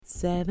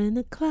7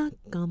 o'clock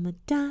on the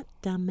dot,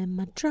 I'm in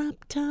my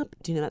drop top.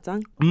 Do you know that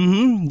song?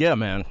 Mm-hmm. Yeah,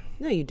 man.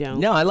 No, you don't.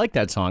 No, I like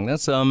that song.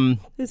 That's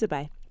Who's it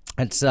by?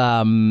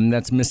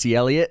 that's Missy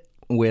Elliott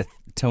with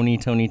Tony.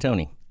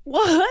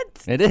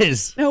 What? It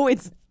is. No,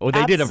 it's. Oh,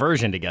 they did a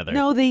version together.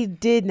 No, they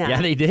did not.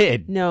 Yeah, they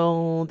did.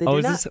 No, they did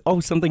is not.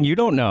 this something you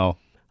don't know?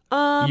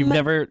 You've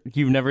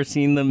never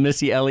seen the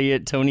Missy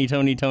Elliott Tony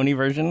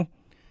version?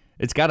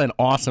 It's got an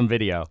awesome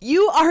video.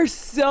 You are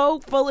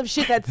so full of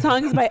shit. That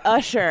song's by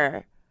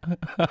Usher.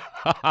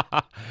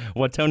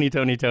 Well, Tony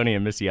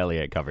and Missy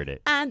Elliott covered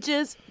it. I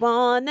just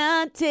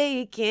wanna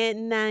take it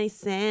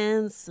nice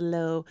and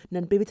slow.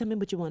 Now, baby, tell me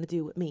what you want to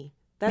do with me.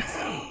 That's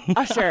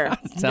Usher.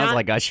 Sounds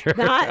like Usher.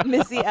 Not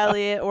Missy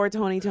Elliott or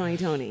Tony.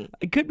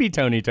 It could be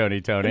Tony.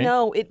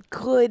 No, it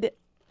could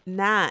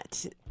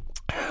not.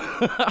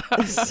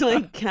 It's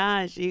like,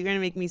 gosh, you're gonna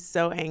make me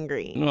so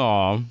angry.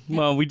 Oh,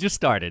 well, we just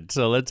started,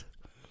 so let's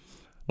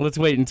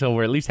wait until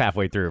we're at least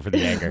halfway through for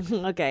the anger.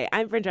 Okay,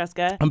 I'm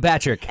Francesca. I'm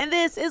Patrick. And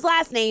this is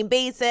Last Name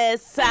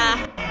Basis.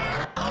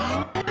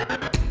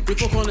 With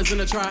 4 corners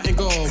in a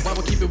triangle, why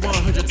we keep it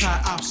 100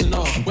 tie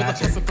optional? With a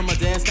hustle from a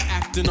desk to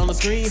acting on the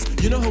screen,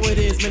 you know who it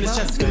is, man, it's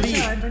Jessica Lee.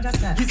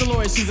 He's a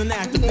lawyer, she's an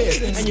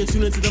activist, and you're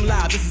tuning into them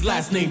live. This is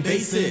Last Name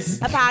Basis,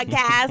 a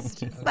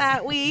podcast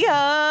that we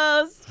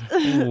host.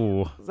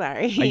 Ooh.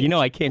 Sorry.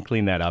 I can't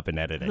clean that up and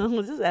edit it.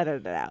 Let's just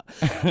edit it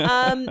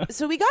out.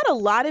 So we got a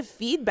lot of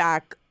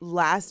feedback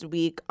last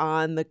week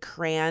on the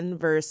crayon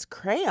versus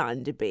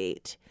crayon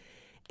debate.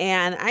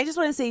 And I just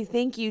want to say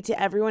thank you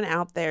to everyone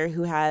out there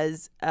who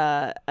has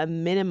a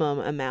minimum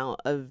amount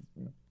of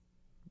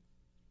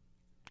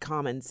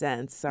common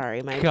sense.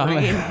 Sorry, my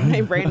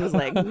brain was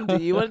like,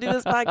 do you want to do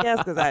this podcast?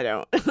 Because I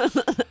don't.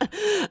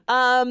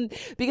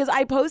 Because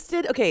I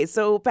posted,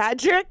 so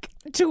Patrick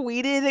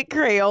tweeted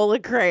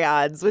Crayola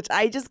crayons, which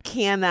I just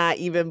cannot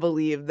even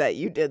believe that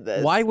you did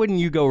this. Why wouldn't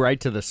you go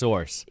right to the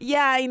source?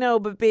 Yeah, I know,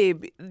 but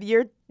babe,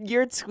 your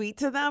tweet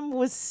to them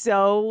was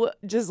so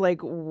just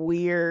like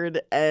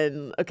weird.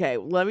 And okay,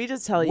 let me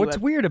just tell you what's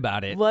weird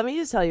about it. Let me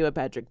just tell you what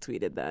Patrick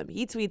tweeted them.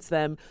 He tweets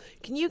them,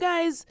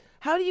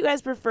 how do you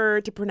guys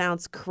prefer to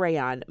pronounce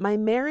crayon? My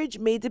marriage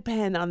may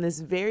depend on this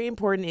very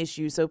important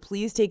issue, so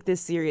please take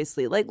this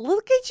seriously. Like,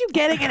 look at you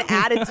getting an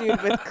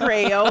attitude with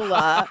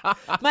Crayola.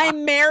 My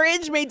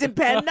marriage may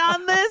depend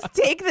on this?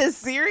 Take this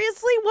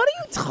seriously? What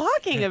are you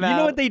talking about? You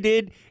know what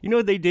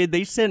they did?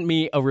 They sent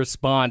me a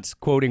response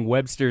quoting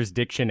Webster's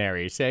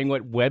dictionary, saying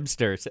what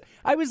Webster said.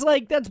 I was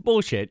like, that's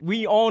bullshit.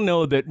 We all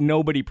know that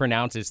nobody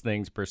pronounces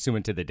things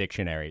pursuant to the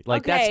dictionary.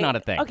 Like, that's not a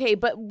thing. Okay,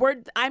 but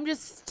I'm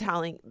just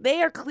telling,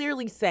 they are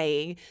clearly saying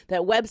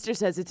that Webster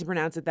says it to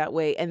pronounce it that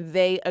way, and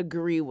they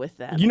agree with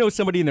them.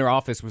 Somebody in their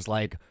office was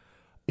like,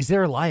 is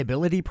there a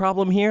liability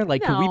problem here?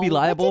 Like, could we be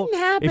liable that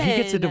didn't happen. if he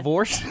gets a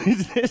divorce? That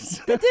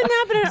didn't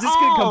happen at all. Is this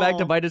going to come back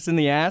to bite us in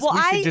the ass? Well,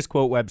 we should just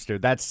quote Webster.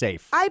 That's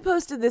safe. I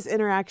posted this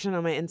interaction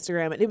on my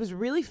Instagram, and it was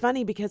really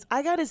funny because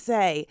I got to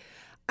say,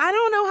 I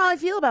don't know how I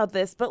feel about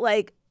this, but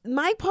like,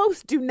 my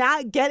posts do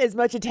not get as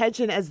much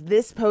attention as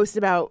this post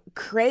about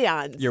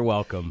crayons. You're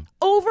welcome.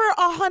 Over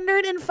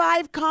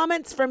 105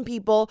 comments from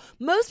people.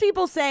 Most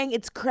people saying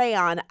it's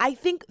crayon. I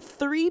think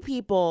 3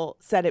 people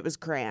said it was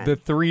crayon. The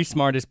 3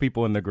 smartest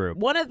people in the group.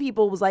 One of the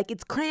people was like,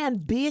 it's crayon,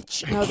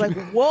 bitch. And I was like,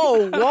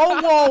 whoa.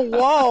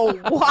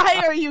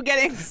 Why are you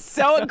getting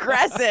so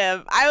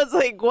aggressive? I was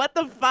like, what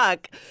the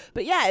fuck?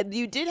 But yeah,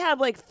 you did have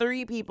like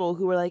 3 people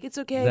who were like, it's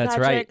okay, That's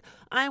Patrick. right.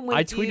 I'm with you.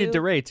 I tweeted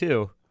DeRay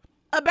too.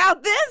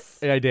 About this?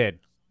 I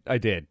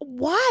did.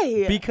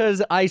 Why?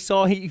 Because I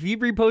saw he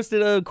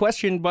reposted a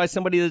question by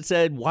somebody that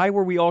said, why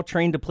were we all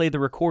trained to play the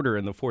recorder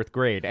in the 4th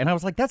grade? And I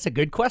was like, that's a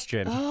good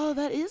question. Oh,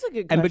 that is a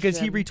good question. And because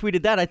he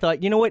retweeted that, I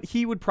thought, you know what?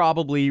 He would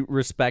probably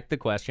respect the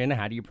question,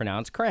 how do you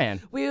pronounce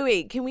crayon?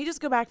 Wait. Can we just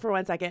go back for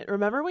 1 second?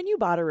 Remember when you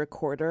bought a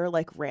recorder,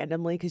 like,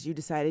 randomly because you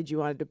decided you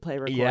wanted to play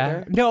recorder?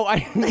 Yeah. No,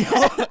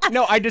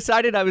 I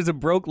decided I was a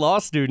broke law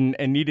student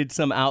and needed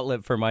some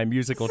outlet for my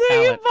musical talent.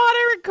 So you bought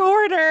a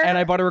recorder. And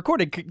I bought a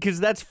recorder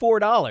because that's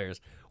 $4.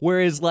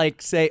 Whereas,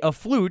 like, say, a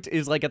flute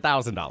is like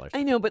 $1,000.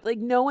 I know, but like,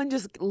 no one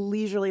just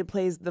leisurely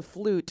plays the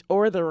flute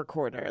or the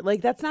recorder.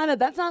 Like, that's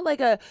not like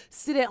a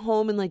sit at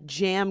home and like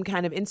jam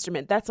kind of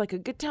instrument. That's like a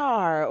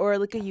guitar or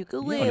like a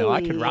ukulele. No,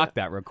 I could rock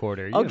that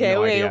recorder. You okay, have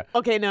no wait. idea.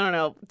 Okay,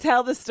 no.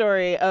 Tell the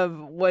story of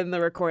when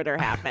the recorder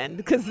happened,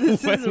 because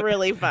this is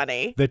really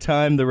funny. The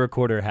time the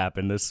recorder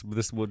happened. This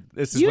is what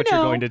you're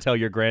going to tell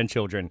your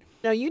grandchildren.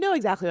 No, you know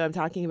exactly what I'm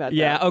talking about.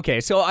 Yeah. Though.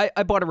 Okay. So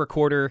I bought a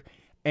recorder.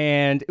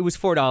 And it was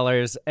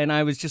 $4, and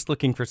I was just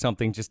looking for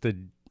something just to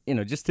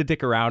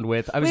dick around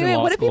with. I was in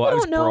law school. I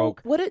was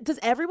broke. Does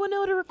everyone know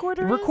what a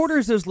recorder is?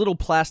 Recorders, those little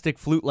plastic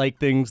flute-like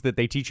things that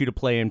they teach you to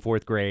play in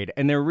 4th grade,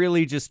 and they're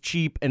really just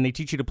cheap, and they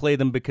teach you to play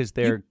them because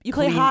they're you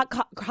play hot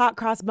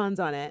cross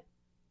buns on it.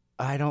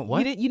 I don't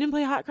what? You didn't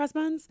play hot cross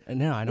buns?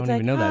 No, I don't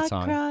even know that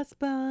song. Hot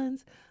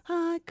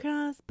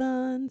cross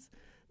buns.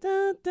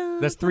 Dun,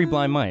 dun, That's 3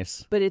 Blind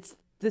Mice. But it's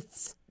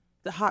this.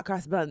 The hot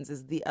cross buns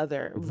is the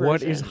other version.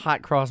 What is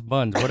hot cross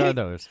buns? What are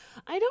those?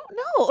 I don't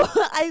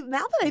know. Now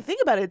that I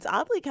think about it, it's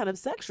oddly kind of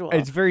sexual.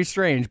 It's very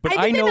strange, but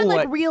I think know they meant what.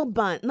 like real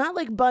bun, not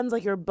like buns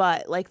like your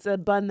butt, like the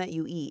bun that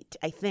you eat.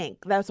 I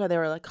think that's why they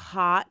were like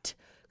hot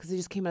because they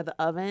just came out of the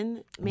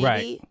oven. Maybe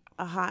Right.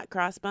 a hot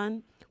cross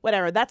bun.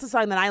 Whatever. That's a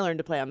song that I learned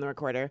to play on the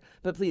recorder.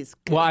 But please.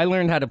 Well, I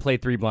learned how to play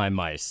Three Blind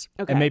Mice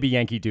Okay. and maybe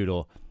Yankee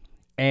Doodle.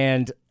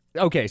 And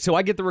okay, so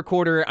I get the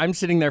recorder. I'm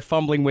sitting there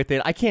fumbling with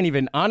it. I can't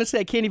even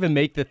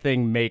make the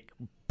thing make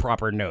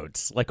proper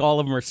notes. Like all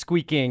of them are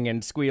squeaking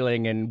and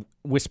squealing and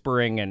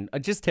whispering and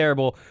just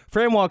terrible.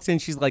 Fran walks in.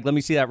 She's like, let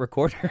me see that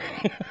recorder.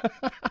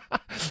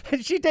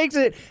 And she takes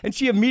it and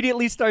she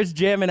immediately starts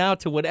jamming out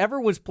to whatever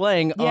was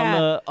playing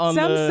on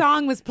the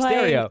song was playing.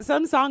 stereo.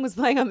 Some song was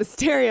playing on the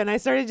stereo, and I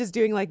started just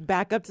doing like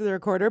back up to the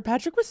recorder.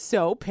 Patrick was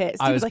so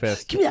pissed. He I was like,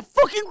 pissed. "Give me that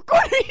fucking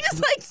recorder!" He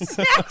just like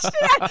snatched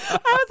it out.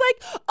 I was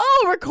like,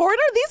 "Oh,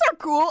 recorder? These are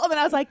cool." And then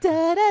I was like,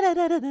 da da da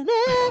da da da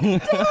da da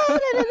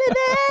da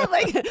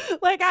da.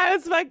 Like I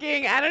was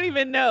fucking. I don't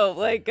even know.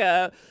 Like,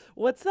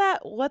 what's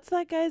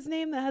that guy's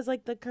name that has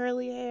like the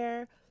curly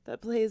hair? That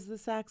plays the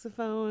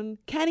saxophone.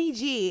 Kenny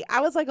G.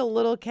 I was like a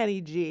little Kenny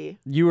G.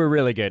 You were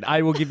really good.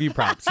 I will give you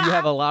props. You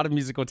have a lot of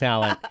musical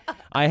talent.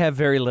 I have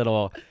very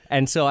little.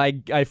 And so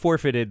I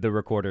forfeited the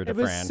recorder to It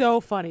was Fran. so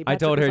funny. I Patrick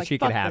told was her like, she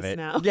could "Fuck have this it.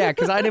 now." Yeah,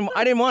 because I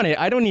didn't want it.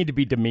 I don't need to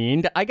be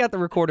demeaned. I got the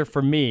recorder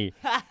for me.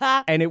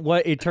 And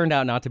it turned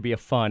out not to be a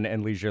fun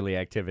and leisurely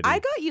activity. I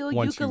got you a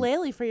once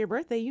ukulele for your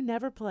birthday. You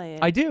never play it.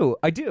 I do.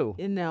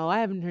 No, I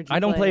haven't heard you I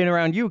don't play play it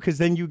around you because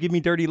then you give me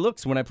dirty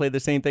looks when I play the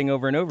same thing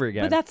over and over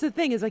again. But that's the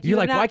thing is like You're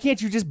like, not, why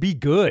can't you just be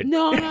good?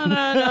 No, I'm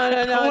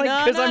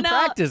like, 'cause I'm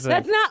practicing.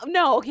 That's not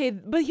no. Okay,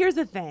 but here's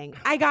the thing.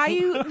 I got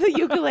you the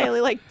ukulele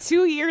like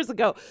 2 years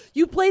ago.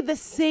 You played the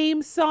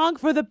same song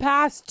for the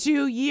past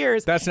 2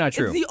 years. That's not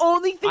true. It's the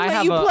only thing I that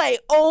have you a- play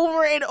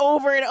over and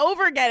over and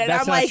over again. And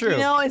That's I'm not like, true. you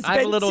know, it's I have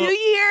a been little- 2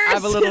 years. I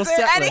have a little Is there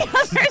set any list.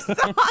 other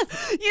song?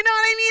 You know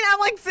what I mean? I'm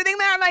like sitting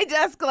there at my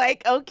desk,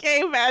 like,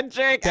 okay,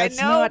 Patrick. That's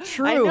I know, not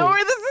true. I know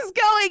where this is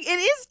going. It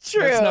is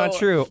true. That's not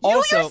true. You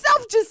Also-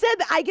 yourself just said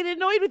that I get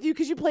annoyed with you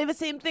because you play the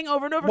same thing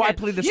over and over Well, I again.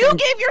 play the you same-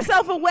 gave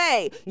yourself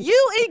away.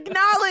 You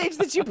acknowledge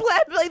that you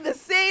played the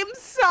same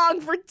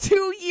song for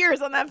 2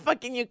 years on that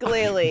fucking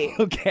ukulele.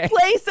 Okay.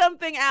 Play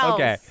something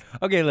else.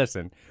 Okay,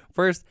 listen.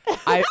 First,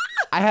 I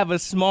have a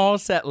small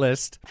set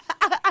list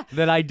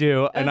that I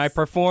do, and I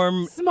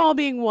perform. Small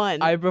being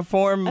one. I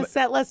perform. a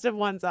set list of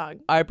one song.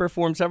 I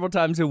perform several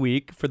times a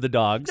week for the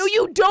dogs. No,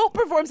 you don't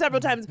perform several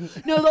times.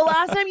 No, the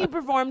last time you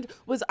performed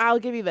was, I'll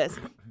give you this.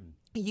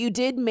 You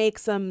did make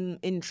some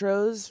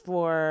intros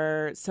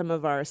for some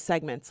of our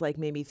segments, like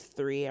maybe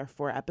 3 or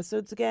 4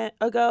 episodes ago.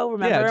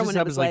 Remember yeah, just when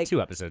that it was was like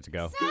 2 episodes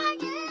ago.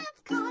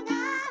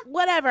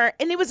 whatever,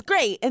 and it was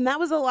great, and that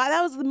was a lot.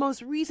 That was the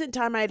most recent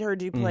time I'd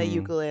heard you play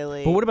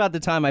ukulele. But what about the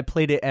time I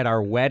played it at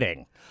our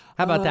wedding?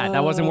 How about that?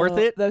 That wasn't worth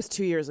it? That was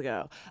 2 years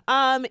ago.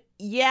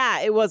 Yeah,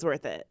 it was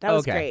worth it. That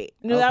was Okay. great.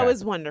 No, that Okay.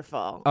 was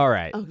wonderful. All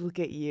right. Oh, look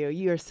at you!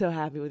 You are so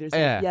happy with yourself.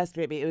 Yeah. Yes,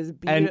 baby. It was And-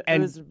 beautiful. It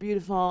was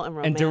beautiful and And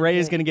romantic. DeRay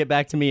is going to get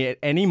back to me at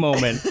any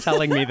moment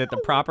telling me that the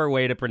proper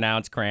way to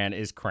pronounce cran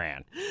is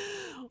cran.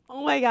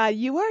 Oh my God,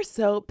 you are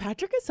so.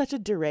 Patrick is such a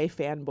DeRay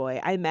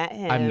fanboy. I met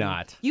him. I'm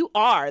not. You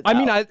are. I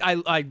mean, though.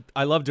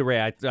 I love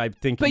DeRay. I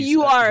think But he's,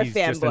 you are a he's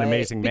fanboy just an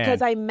amazing man.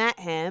 because I met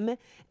him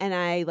and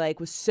I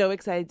like was so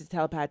excited to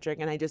tell Patrick,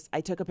 and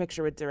I took a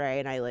picture with DeRay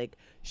and I like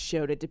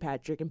showed it to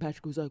Patrick, and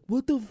Patrick was like,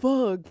 "What the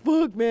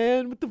fuck,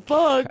 man? What the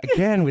fuck?"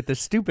 Again, with the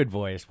stupid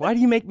voice. Why do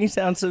you make me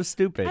sound so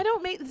stupid? I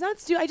don't make it's not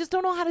I just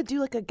don't know how to do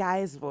like a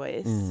guy's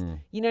voice.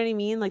 You know what I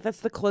mean? Like that's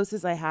the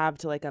closest I have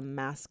to like a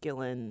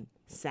masculine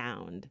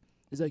sound.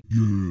 It's like,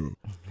 yeah.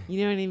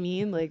 You know what I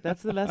mean? Like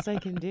that's the best I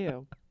can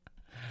do.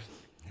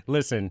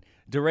 Listen,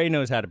 DeRay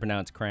knows how to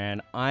pronounce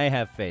cran. I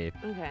have faith.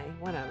 Okay,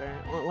 whatever.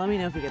 Well, let me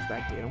know if he gets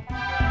back to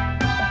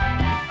you.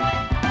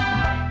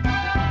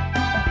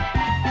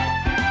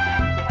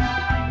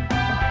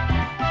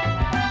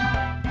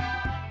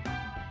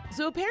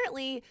 So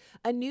apparently,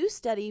 a new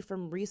study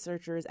from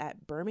researchers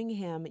at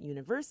Birmingham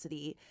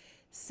University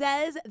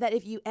says that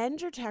if you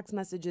end your text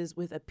messages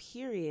with a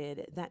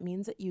period, that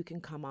means that you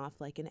can come off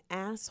like an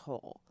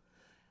asshole.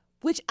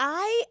 Which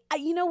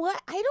you know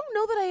what? I don't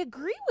know that I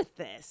agree with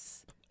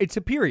this. It's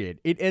a period.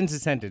 It ends a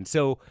sentence.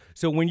 So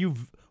when you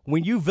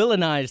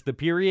villainize the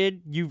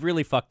period, you've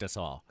really fucked us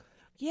all.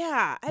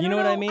 Yeah, You know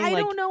what I mean? I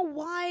Like- don't know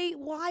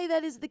why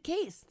that is the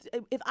case.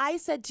 If I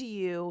said to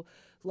you,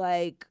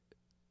 like,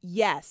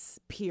 yes,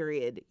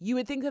 period, you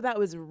would think that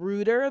was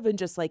ruder than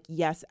just like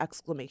yes,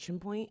 exclamation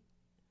point.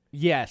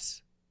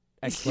 Yes!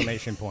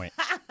 Exclamation point.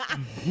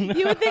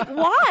 You would think,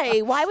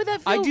 why? Why would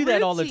that feel I do that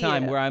rude all the to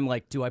time you? where I'm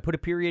like, do I put a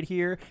period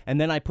here? And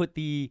then I put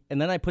the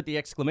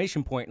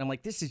exclamation point, and I'm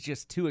like, this is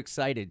just too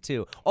excited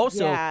too.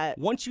 Also, Yeah.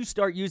 once you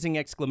start using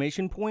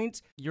exclamation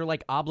points, you're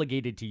like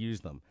obligated to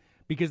use them.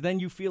 Because then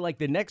you feel like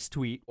the next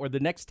tweet or the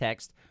next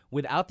text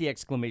without the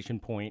exclamation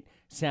point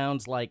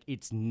sounds like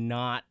it's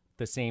not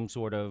the same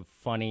sort of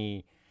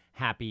funny,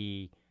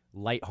 happy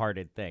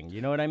lighthearted thing.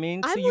 You know what I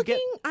mean? I'm looking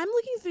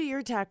through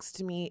your text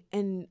to me,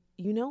 and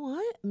you know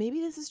what? Maybe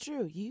this is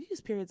true. You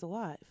use periods a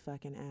lot,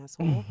 fucking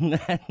asshole.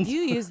 You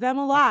use them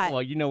a lot.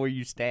 Well, you know where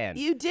you stand.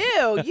 You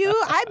do.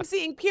 I'm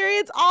seeing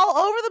periods all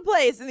over the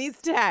place in these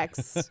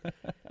texts.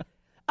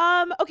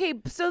 Okay,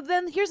 so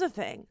then here's the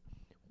thing.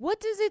 What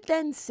does it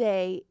then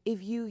say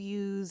if you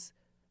use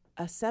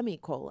a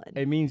semicolon?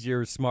 It means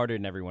you're smarter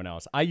than everyone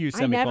else. I use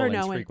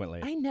semicolons frequently.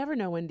 I never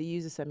know when to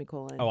use a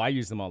semicolon. Oh, I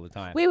use them all the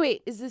time.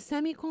 Wait. Is the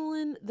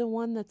semicolon the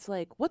one that's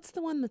like, what's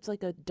the one that's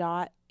like a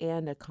dot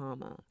and a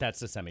comma? That's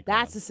the semicolon.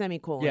 That's the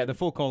semicolon. Yeah, the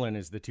full colon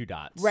is the two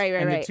dots. Right.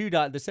 And the two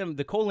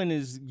the colon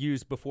is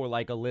used before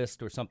like a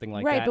list or something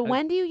like that. Right, but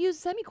when do you use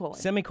semicolon?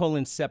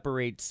 Semicolon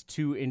separates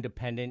two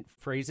independent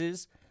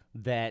phrases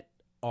that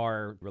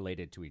are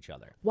related to each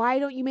other. Why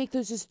don't you make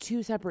those just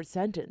two separate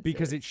sentences?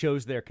 Because it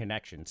shows their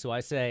connection. So I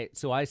say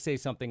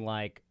something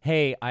like,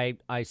 "Hey,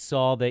 I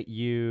saw that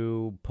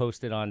you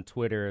posted on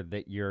Twitter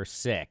that you're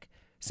sick,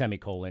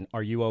 semicolon.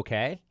 Are you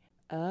okay?"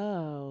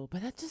 Oh,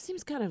 but that just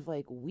seems kind of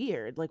like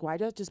weird. Like, why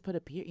don't just put a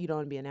period? You don't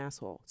want to be an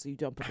asshole, so you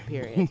don't put a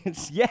period.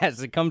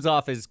 Yes, it comes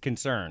off as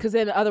concern. Because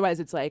then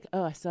otherwise it's like,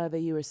 oh, I saw that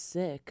you were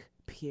sick.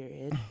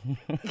 Period.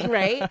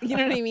 Right? You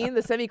know what I mean?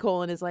 The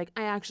semicolon is like,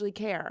 I actually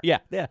care. Yeah.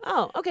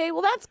 Oh, okay.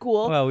 Well, that's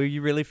cool. Well,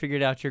 you really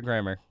figured out your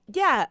grammar.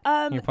 Yeah.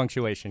 Your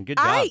punctuation. Good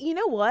job. You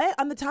know what?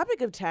 On the topic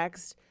of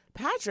text,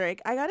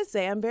 Patrick, I gotta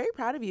say, I'm very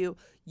proud of you.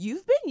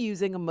 You've been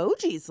using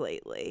emojis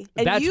lately,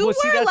 and that's you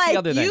the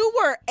other thing. you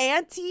were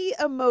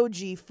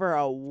anti-emoji for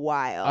a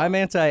while. I'm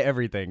anti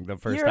everything the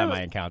first time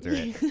I encounter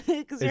it.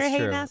 Because you're a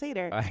hating ass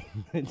hater.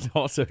 It's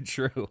also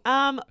true.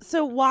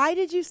 So why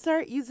did you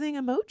start using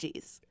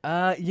emojis?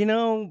 I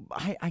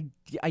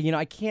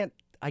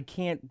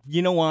can't.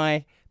 You know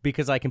why?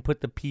 Because I can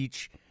put the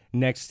peach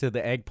next to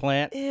the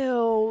eggplant.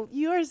 Ew,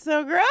 you are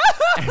so gross.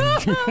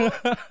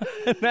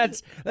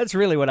 That's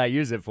really what I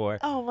use it for.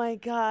 Oh my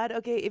God.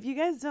 Okay, if you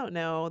guys don't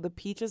know, the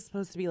peach is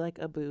supposed to be like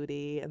a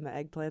booty and the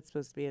eggplant's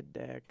supposed to be a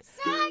dick.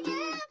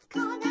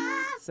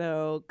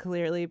 So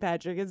clearly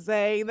Patrick is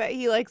saying that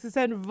he likes to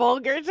send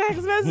vulgar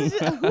text messages.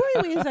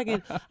 Wait a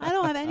second. I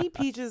don't have any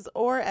peaches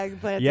or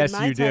eggplants in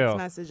my text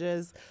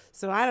messages.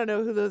 So I don't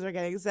know who those are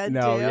getting sent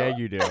to. No, yeah,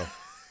 you do.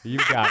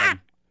 You've got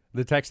them.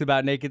 The text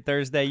about Naked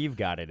Thursday, you've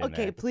got it in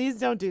there. Okay, please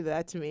don't do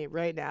that to me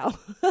right now.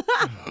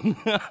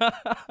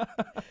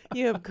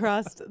 You have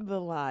crossed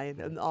the line,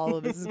 and all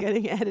of this is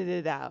getting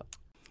edited out.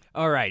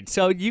 All right,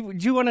 so do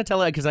you want to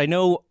tell it? Because I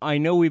know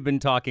we've been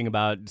talking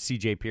about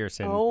C.J.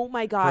 Pearson. Oh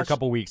my gosh, for a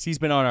couple weeks. He's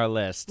been on our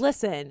list.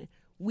 Listen.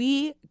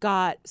 We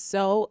got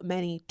so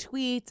many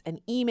tweets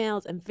and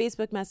emails and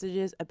Facebook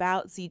messages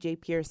about CJ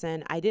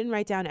Pearson. I didn't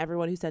write down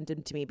everyone who sent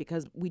them to me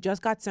because we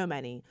just got so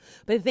many.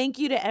 But thank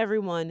you to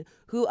everyone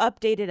who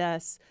updated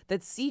us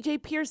that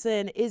CJ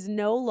Pearson is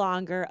no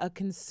longer a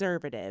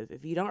conservative.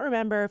 If you don't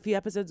remember, a few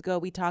episodes ago,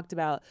 we talked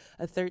about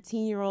a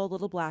 13-year-old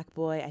little black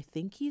boy. I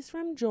think he's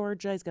from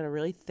Georgia. He's got a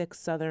really thick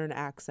Southern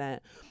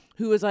accent,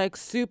 who was like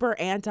super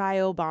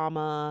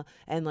anti-Obama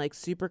and like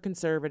super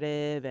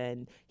conservative.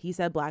 And he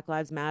said Black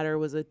Lives Matter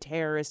was a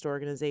terrorist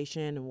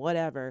organization and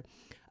whatever.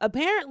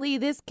 Apparently,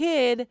 this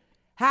kid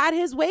had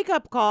his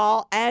wake-up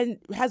call and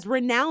has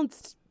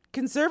renounced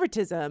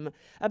conservatism.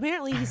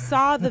 Apparently, he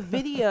saw the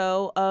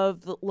video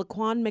of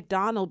Laquan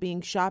McDonald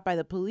being shot by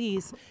the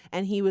police,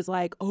 and he was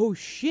like, oh,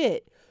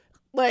 shit.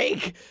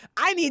 Like,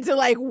 I need to,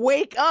 like,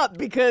 wake up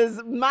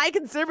because my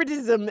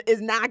conservatism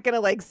is not going to,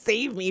 like,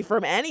 save me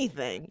from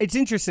anything. It's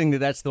interesting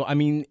that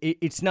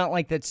it's not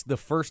like that's the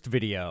first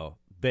video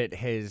that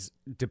has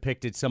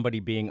depicted somebody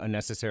being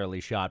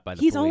unnecessarily shot by the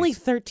police. He's only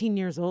 13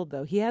 years old,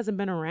 though. He hasn't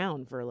been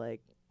around for,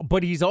 like...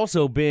 But he's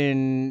also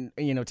been,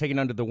 taken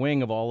under the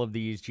wing of all of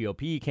these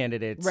GOP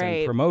candidates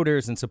and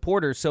promoters and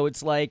supporters. So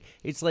it's like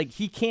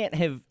he can't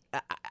have...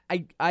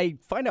 I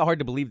find it hard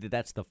to believe that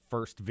that's the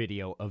first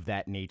video of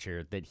that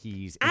nature that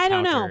he's encountered. I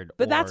don't know,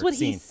 but that's what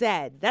seen. he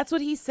said. That's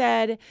what he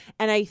said,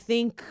 and I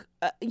think,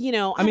 I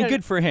mean,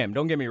 good for him.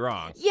 Don't get me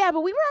wrong. Yeah,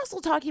 but we were also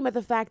talking about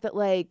the fact that,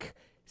 like,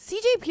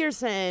 CJ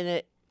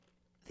Pearson,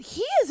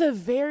 he is a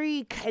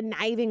very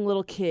conniving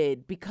little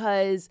kid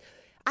because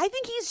I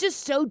think he's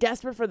just so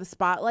desperate for the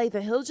spotlight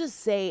that he'll just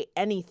say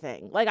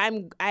anything. Like,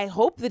 I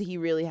hope that he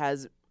really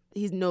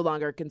he's no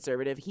longer a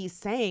conservative. He's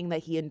saying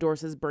that he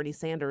endorses Bernie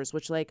Sanders,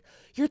 which, like,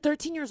 you're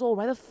 13 years old.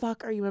 Why the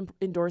fuck are you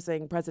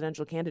endorsing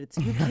presidential candidates?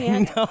 You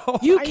can't.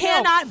 You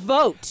cannot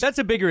vote. That's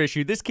a bigger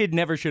issue. This kid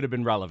never should have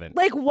been relevant.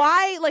 Like,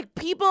 why? Like,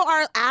 people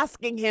are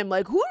asking him,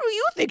 like, who do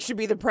you think should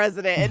be the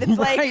president? And it's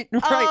right.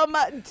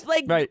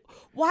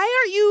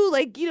 Why aren't you,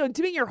 like,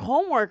 doing your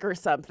homework or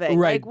something?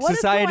 Right. Like,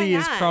 Society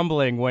is on?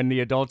 crumbling when the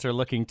adults are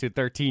looking to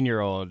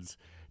 13-year-olds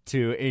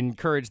to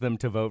encourage them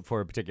to vote for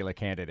a particular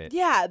candidate.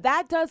 Yeah,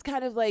 that does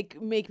kind of like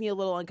make me a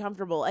little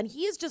uncomfortable. And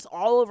he is just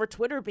all over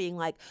Twitter being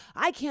like,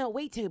 I can't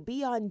wait to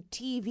be on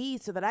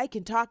TV so that I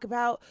can talk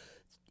about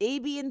A,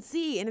 B, and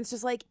C. And it's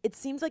just like, it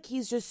seems like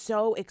he's just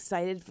so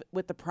excited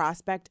with the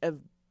prospect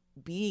of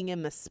being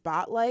in the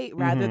spotlight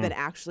rather than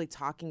actually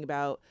talking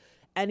about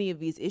any of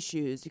these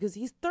issues because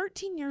he's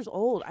 13 years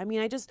old. I mean,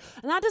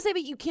 not to say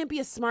that you can't be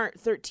a smart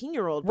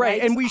 13-year-old,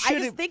 right? And I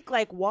just think,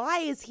 like, why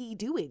is he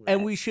doing this?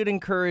 And we should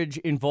encourage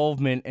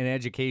involvement and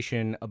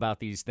education about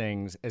these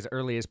things as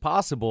early as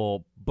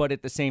possible, but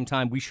at the same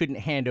time, we shouldn't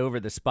hand over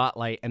the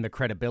spotlight and the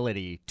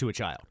credibility to a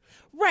child.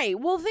 Right.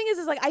 Well, the thing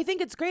is like, I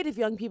think it's great if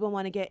young people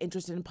want to get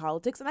interested in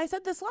politics. And I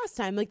said this last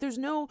time, like, there's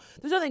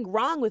nothing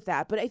wrong with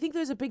that. But I think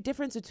there's a big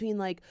difference between,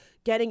 like,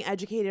 getting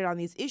educated on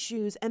these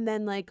issues and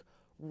then, like,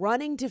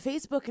 running to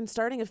Facebook and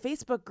starting a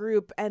Facebook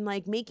group and,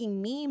 like,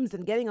 making memes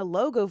and getting a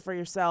logo for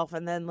yourself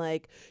and then,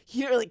 like,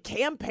 you're, like,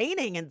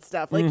 campaigning and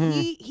stuff. Like,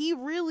 he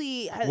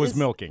really was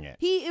milking it.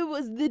 It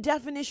was the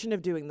definition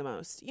of doing the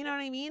most. You know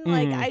what I mean?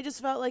 Like, I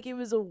just felt like it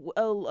was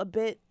a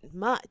bit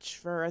much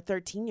for a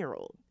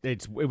 13-year-old.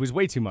 It was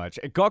way too much.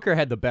 Gawker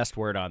had the best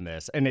word on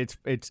this, and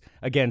it's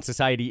again,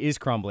 society is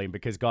crumbling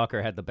because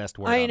Gawker had the best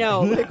word. I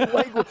know.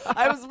 like,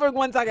 I was for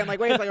 1 second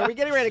like, wait a second, are we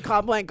getting ready to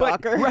compliment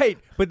Gawker? Right,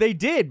 but they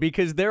did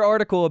because their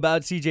article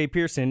about C.J.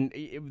 Pearson,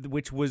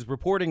 which was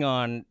reporting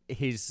on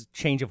his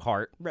change of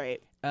heart,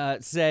 right,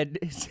 said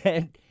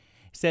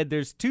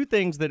there's two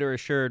things that are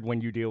assured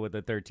when you deal with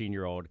a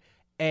 13-year-old.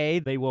 A,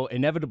 they will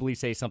inevitably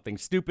say something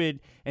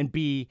stupid, and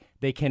B,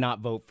 they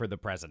cannot vote for the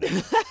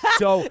president.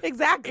 So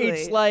exactly,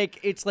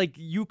 it's like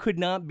you could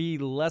not be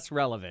less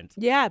relevant.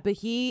 Yeah, but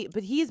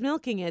he's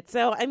milking it.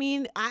 So I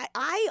mean,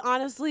 I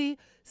honestly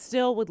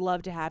still would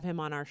love to have him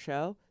on our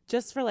show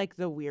just for, like,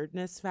 the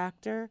weirdness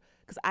factor.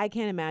 Because I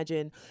can't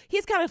imagine.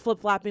 He's kind of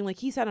flip-flopping. Like,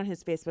 he said on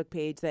his Facebook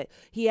page that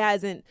he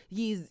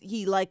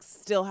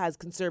still has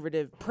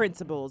conservative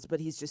principles,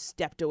 but he's just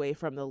stepped away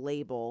from the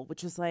label,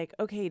 which is like,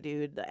 okay,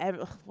 dude,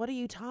 what are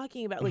you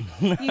talking about? Like,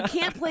 you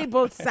can't play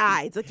both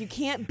sides. Like, you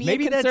can't be a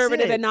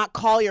conservative and not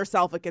call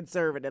yourself a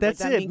conservative. That's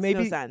that it. makes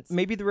no sense.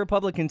 Maybe the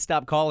Republicans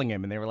stopped calling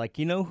him, and they were like,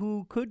 you know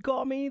who could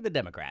call me? The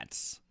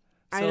Democrats.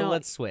 So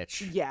let's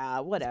switch. Yeah,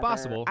 whatever. It's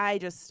possible. I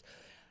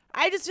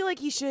just feel like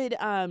he should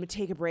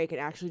take a break and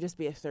actually just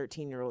be a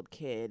 13-year-old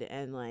kid.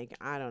 And, like,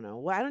 I don't know.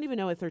 Well, I don't even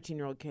know what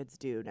 13-year-old kids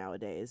do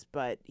nowadays,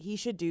 but he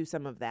should do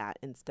some of that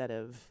instead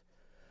of,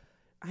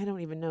 I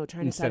don't even know,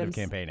 instead of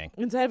campaigning.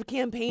 Instead of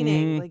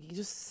campaigning. Like, you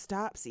just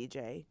stop,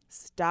 CJ.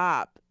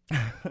 Stop.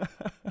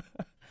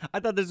 I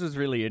thought this was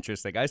really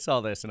interesting. I saw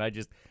this, and I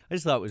just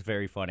thought it was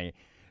very funny.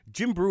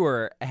 Jim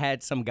Brewer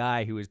had some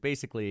guy who was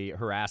basically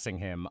harassing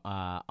him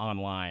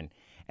online.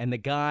 And the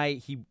guy,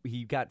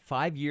 he got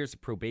 5 years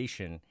of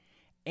probation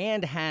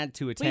and had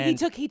to attend.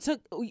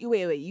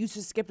 Wait, you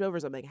just skipped over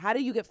something. How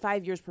do you get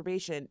 5 years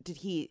probation?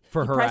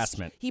 For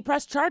harassment. He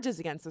pressed charges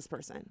against this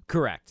person.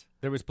 Correct.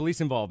 There was police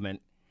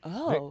involvement.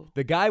 Oh.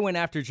 The guy went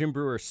after Jim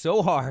Brewer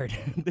so hard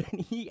that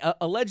he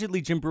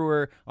allegedly Jim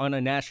Brewer on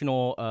a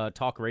national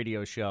talk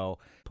radio show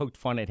poked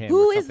fun at him.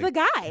 Who is the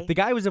guy? The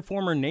guy was a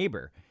former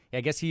neighbor. I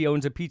guess he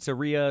owns a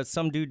pizzeria.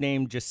 Some dude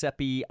named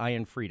Giuseppe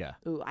Ianfrida.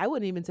 Ooh, I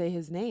wouldn't even say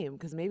his name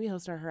because maybe he'll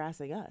start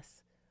harassing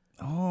us.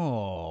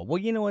 Oh, well,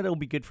 you know what? It'll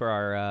be good for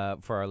our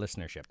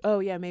listenership. Oh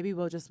yeah, maybe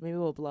we'll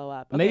blow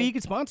up. Okay. Maybe you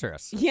could sponsor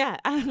us. Yeah,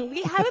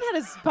 we haven't had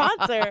a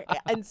sponsor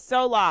in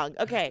so long.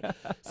 Okay,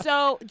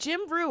 so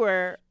Jim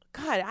Brewer.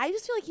 God, I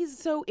just feel like he's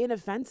so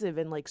inoffensive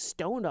and, like,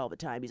 stoned all the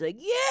time. He's like,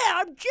 yeah,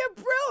 I'm Jim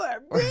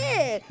Brewer.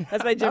 Yeah.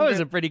 That's my Jim That was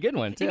Brewer. a pretty good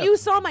one, too. If you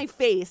saw my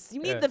face,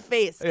 you need the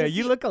face. Yeah,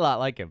 you look a lot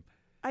like him.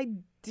 I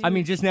do. I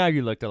mean, just now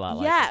you looked a lot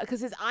like him. Yeah,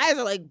 because his eyes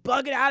are, like,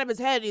 bugging out of his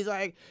head. He's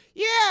like,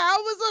 yeah, I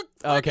was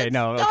a Okay,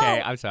 no, stoned.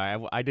 okay, I'm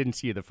sorry. I didn't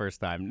see you the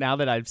first time. Now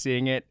that I'm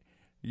seeing it,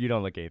 you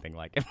don't look anything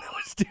like him. That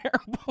was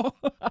terrible.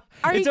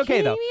 Are it's you okay,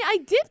 kidding though. me? I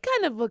did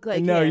kind of look like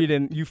him. No, you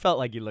didn't. You felt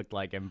like you looked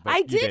like him, but I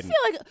you did didn't.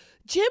 feel like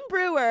Jim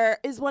Brewer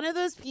is one of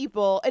those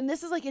people, and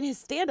this is like in his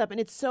stand-up, and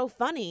it's so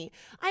funny.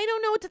 I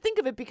don't know what to think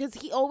of it because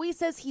he always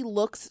says he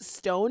looks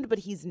stoned, but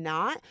he's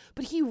not.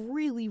 But he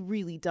really,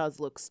 really does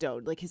look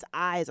stoned. Like, his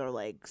eyes are,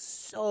 like,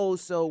 so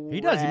He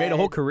does. He made a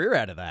whole career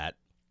out of that.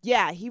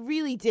 Yeah, he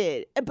really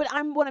did. But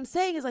what I'm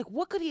saying is, like,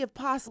 what could he have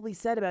possibly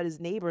said about his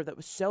neighbor that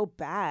was so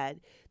bad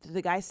that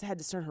the guy had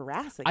to start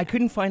harassing him? I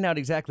couldn't find out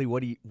exactly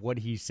what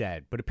he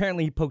said, but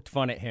apparently he poked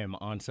fun at him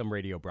on some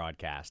radio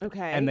broadcast.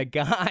 Okay. And the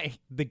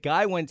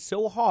guy went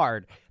so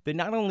hard that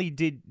not only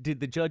did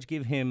the judge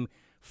give him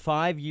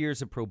 5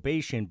 years of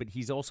probation, but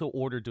he's also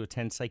ordered to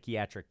attend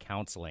psychiatric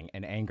counseling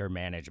and anger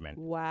management.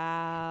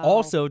 Wow.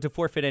 Also to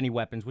forfeit any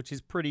weapons, which is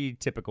pretty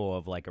typical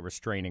of, like, a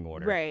restraining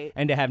order. Right.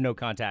 And to have no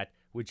contact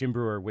with Jim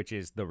Brewer, which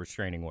is the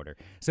restraining order.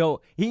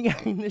 So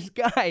this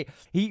guy,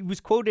 he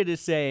was quoted as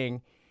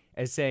saying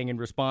in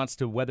response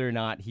to whether or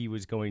not he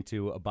was going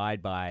to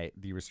abide by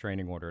the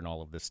restraining order and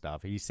all of this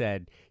stuff, he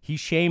said, "He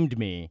shamed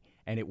me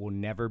and it will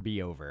never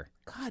be over."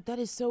 God, that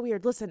is so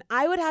weird. Listen,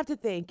 I would have to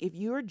think if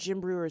you were Jim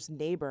Brewer's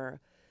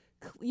neighbor,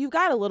 you've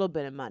got a little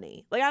bit of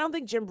money. Like, I don't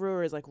think Jim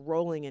Brewer is, like,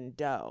 rolling in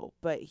dough,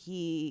 but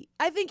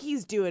I think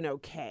he's doing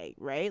okay,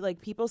 right?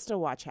 Like, people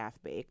still watch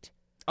Half Baked.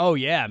 Oh,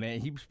 yeah,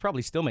 man. He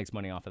probably still makes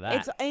money off of that.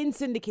 It's in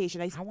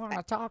syndication. I want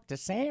to talk to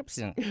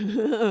Samson.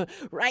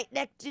 Right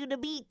next to the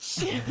beach.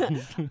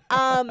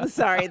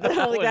 Sorry, that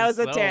was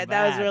so that was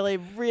bad. really,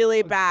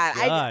 really bad.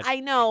 God. I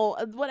know,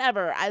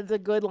 whatever. It's a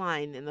good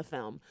line in the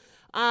film.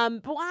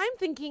 But what I'm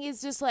thinking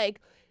is just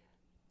like,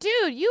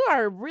 dude, you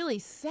are really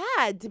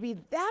sad to be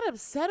that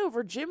upset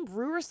over Jim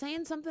Brewer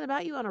saying something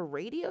about you on a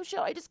radio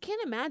show. I just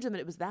can't imagine that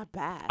it was that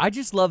bad. I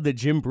just love that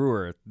Jim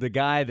Brewer, the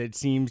guy that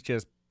seems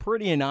just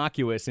pretty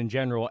innocuous in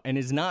general and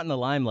is not in the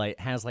limelight,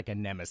 has like a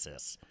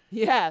nemesis.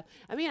 Yeah.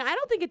 I mean, I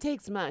don't think it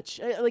takes much.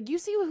 Like, you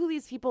see who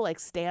these people like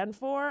stand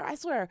for? I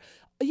swear,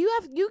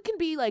 you can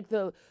be like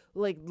the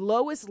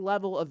lowest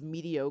level of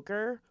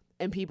mediocre,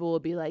 and people will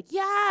be like,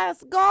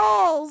 yes,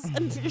 goals.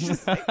 And it's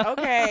just like,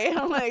 okay.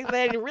 I'm like,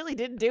 they really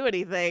didn't do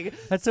anything.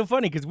 That's so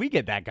funny because we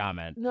get that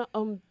comment. No,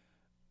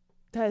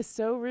 that is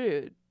so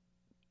rude.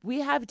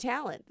 We have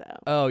talent, though.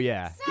 Oh,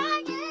 yeah.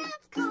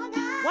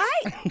 Why?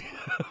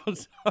 I'm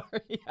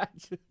sorry.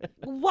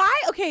 Why?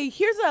 Okay,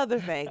 here's the other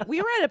thing.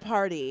 We were at a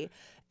party,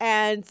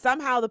 and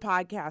somehow the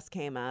podcast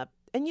came up.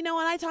 And you know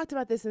what? I talked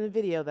about this in a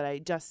video that I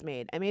just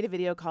made. I made a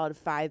video called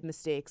 5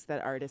 Mistakes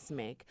That Artists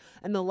Make.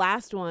 And the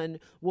last one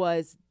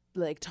was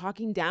like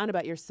talking down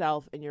about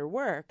yourself and your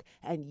work.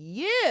 And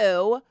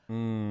you,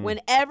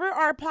 whenever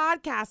our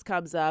podcast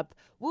comes up,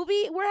 we're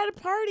at a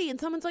party and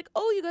someone's like,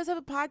 oh, you guys have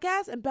a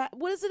podcast? And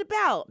what is it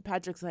about?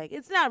 Patrick's like,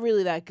 it's not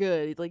really that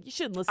good. He's like, you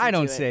shouldn't listen to it. I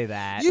don't say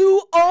that.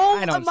 You,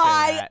 I don't say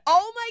that.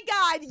 Oh my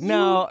God. You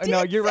No,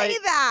 you're say right.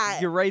 that.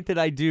 You're right that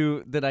I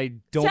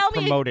don't Tell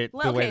me- promote it the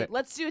okay, way that.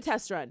 let's do a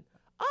test run.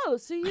 Oh,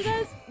 so you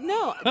guys,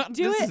 no,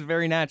 do This it. is a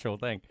very natural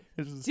thing.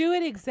 This is Do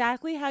it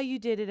exactly how you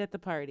did it at the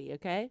party,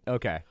 okay?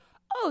 okay.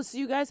 Oh, so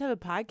you guys have a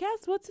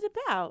podcast? What's it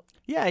about?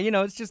 Yeah,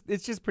 it's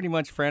just pretty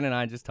much Fran and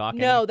I just talking.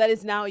 No, that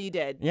is not what you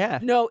did. Yeah.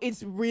 No,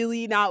 it's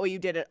really not what you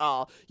did at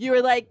all. You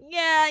were like,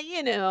 yeah,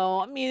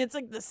 I mean, it's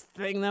like this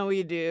thing that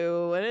we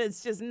do, and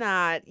it's just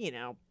not,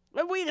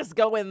 but we just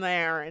go in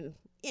there and,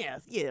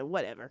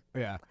 whatever.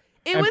 Yeah.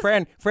 It And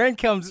was- Fran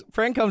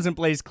comes and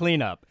plays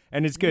cleanup,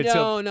 and it's good.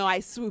 So No, I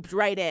swooped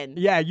right in.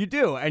 yeah, you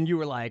do. And you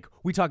were like,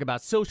 we talk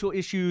about social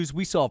issues.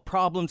 We solve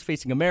problems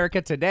facing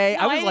America today.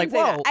 No, I was I like,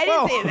 didn't say whoa, that. I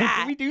didn't say that.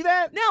 Did we do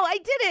that? No, I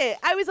did it.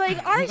 I was like,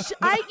 I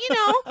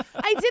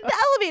did the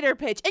elevator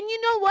pitch. And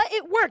you know what?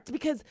 It worked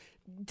because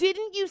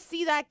didn't you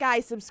see that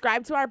guy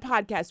subscribe to our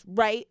podcast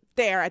right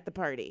there at the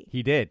party?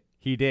 He did.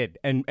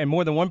 And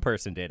more than one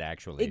person did,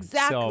 actually.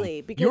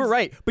 Exactly, So because- you were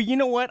right. But you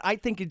know what? I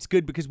think it's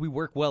good because we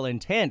work well in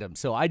tandem.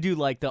 So I do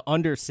like the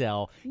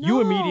undersell. You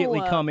immediately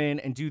No. come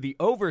in and do the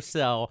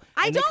oversell.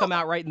 I and they don't- come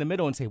out right in the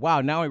middle and say, wow,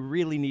 now I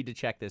really need to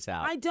check this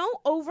out. I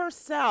don't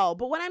oversell,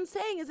 but what I'm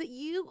saying is that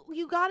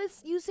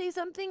you say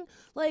something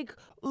like,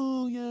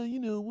 Oh, yeah,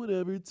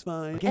 whatever, it's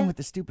fine. Again with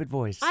the stupid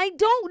voice. I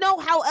don't know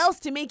how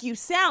else to make you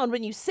sound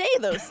when you say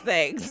those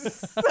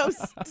things.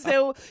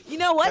 so you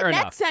know what? Fair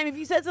Next time, if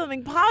you said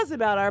something positive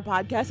about our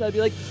podcast, I'd be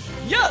like,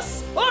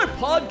 yes, our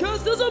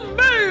podcast is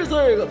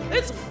amazing.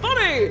 It's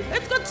funny.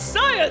 It's got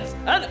science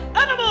and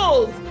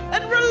animals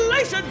and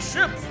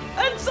relationships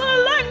and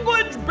some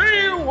language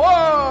bee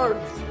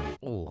words.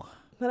 Ooh,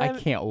 But I I'm-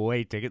 can't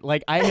wait to get,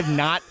 I have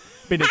not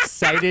been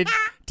excited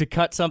to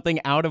cut something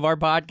out of our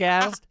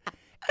podcast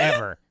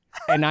ever.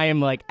 And I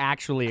am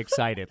actually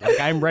excited.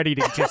 I'm ready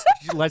to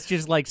let's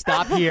just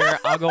stop here.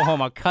 I'll go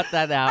home. I'll cut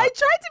that out. I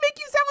tried to make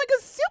you sound like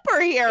a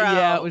superhero.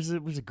 Yeah, it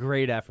was a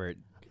great effort.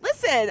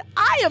 Listen,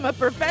 I am a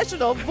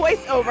professional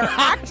voiceover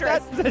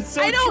actress. That's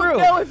so I don't true.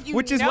 know if you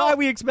Which is know. why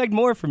we expect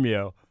more from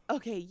you.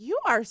 Okay, you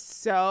are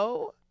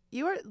so.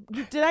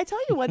 Did I tell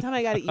you one time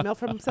I got an email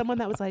from someone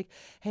that was like,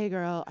 "Hey,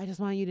 girl, I just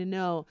want you to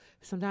know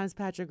sometimes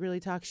Patrick really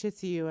talks shit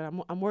to you,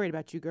 and I'm worried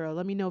about you, girl.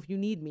 Let me know if you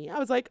need me." I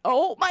was like,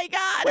 "Oh my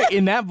God." Wait,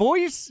 in that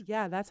voice?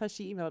 Yeah, that's how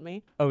she emailed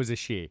me. Oh, it was a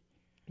she.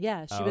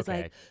 Yeah, she was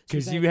like,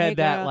 because you had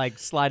that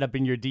slide up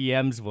in your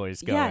DMs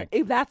voice going. Yeah,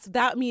 if that's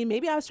that. I mean,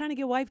 maybe I was trying to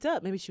get wiped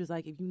up. Maybe she was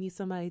like, if you need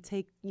somebody to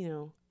take,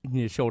 Your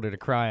shoulder to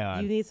cry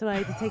on. you need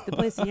somebody to take the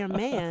place of your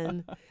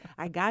man,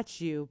 I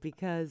got you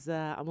because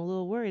I'm a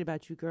little worried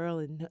about you, girl,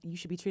 and you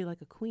should be treated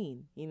like a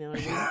queen. You know what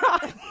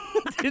I mean?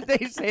 Did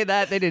they say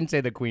that? They didn't say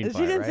the queen part,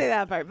 She didn't right? say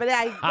that part, but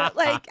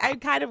I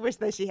kind of wish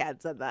that she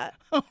had said that.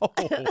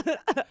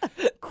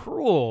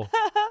 Cruel.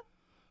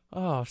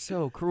 Oh,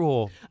 so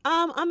cruel.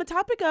 On the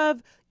topic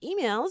of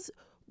emails,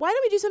 why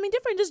don't we do something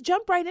different? Just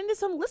jump right into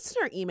some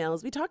listener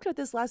emails. We talked about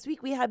this last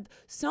week. We had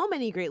so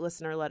many great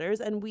listener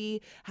letters, and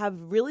we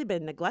have really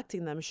been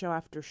neglecting them show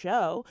after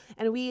show.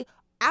 And we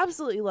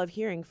absolutely love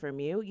hearing from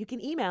you. You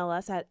can email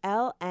us at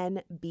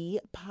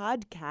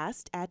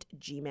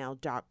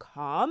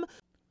lnbpodcast@gmail.com.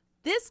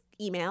 This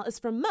email is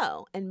from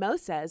Mo, and Mo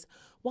says,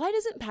 why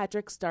doesn't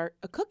Patrick start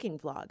a cooking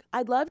vlog?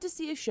 I'd love to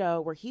see a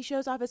show where he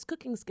shows off his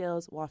cooking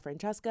skills while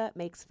Francesca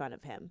makes fun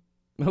of him.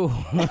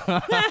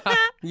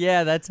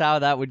 Yeah, that's how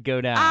that would go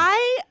down.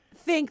 I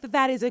think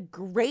that is a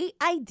great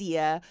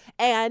idea.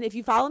 And if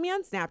you follow me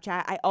on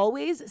Snapchat, I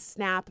always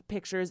snap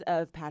pictures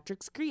of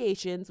Patrick's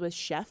creations with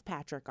Chef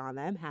Patrick on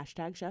them,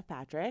 hashtag Chef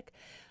Patrick.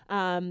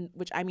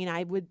 Which I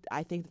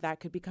think that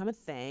could become a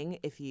thing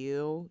if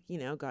you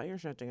got your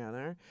shit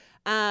together.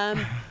 But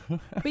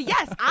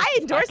yes, I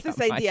endorse this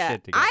idea.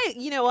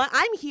 You know what?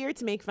 I'm here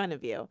to make fun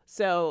of you.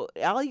 So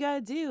all you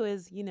gotta do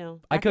is,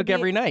 I cook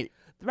every night.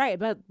 Right,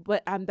 but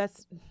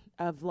that's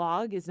a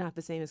vlog is not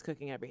the same as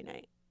cooking every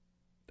night.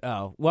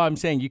 Oh, well, I'm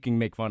saying you can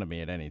make fun of me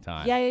at any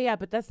time. Yeah,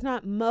 but that's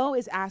not. Mo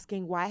is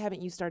asking, why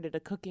haven't you started a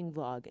cooking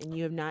vlog? And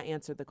you have not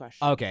answered the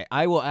question. Okay,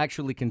 I will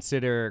actually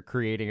consider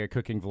creating a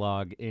cooking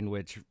vlog in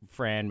which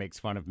Fran makes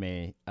fun of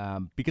me,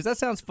 because that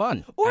sounds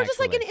fun. Or just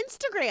like an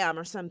Instagram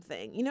or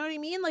something. You know what I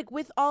mean? Like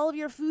with all of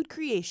your food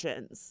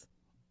creations.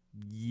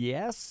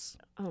 Yes.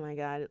 Oh my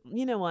God.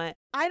 You know what?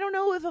 I don't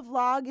know if a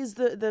vlog is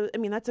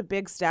that's a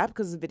big step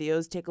because the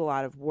videos take a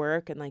lot of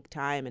work and like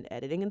time and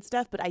editing and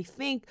stuff. But I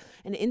think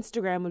an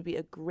Instagram would be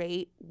a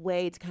great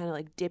way to kind of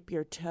like dip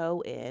your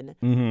toe in.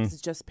 Mm-hmm. This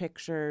is just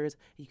pictures.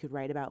 You could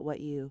write about what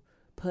you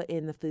put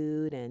in the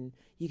food and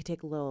you could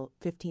take little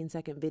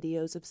 15-second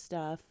videos of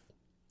stuff.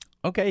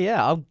 Okay,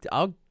 yeah.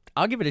 I'll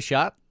give it a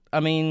shot. I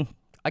mean,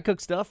 I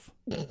cook stuff.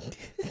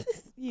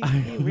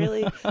 You're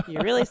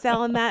really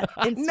selling that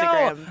Instagram,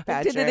 no, Patrick.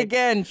 I did it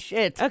again.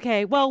 Shit.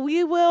 Okay, well,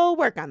 we will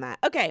work on that.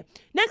 Okay,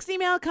 next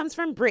email comes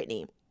from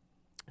Brittany.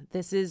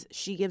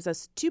 She gives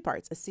us 2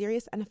 parts, a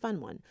serious and a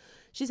fun one.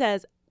 She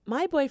says,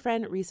 my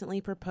boyfriend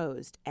recently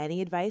proposed. Any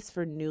advice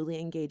for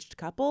newly engaged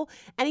couple?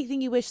 Anything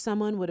you wish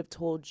someone would have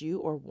told you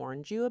or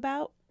warned you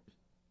about?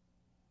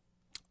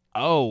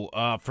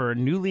 Oh, for a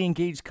newly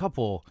engaged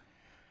couple,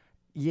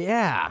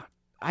 yeah.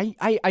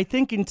 I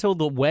think until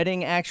the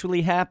wedding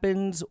actually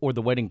happens or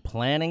the wedding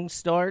planning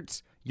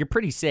starts, you're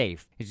pretty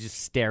safe. You just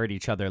stare at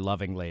each other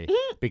lovingly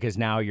because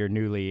now you're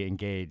newly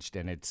engaged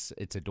and it's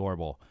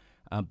adorable.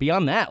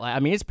 Beyond that,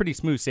 it's pretty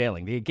smooth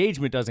sailing. The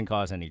engagement doesn't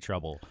cause any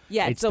trouble.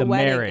 Yeah, it's the the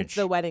wedding. marriage. It's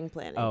the wedding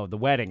planning. Oh, the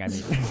wedding.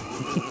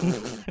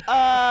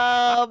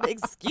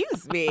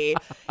 Excuse me.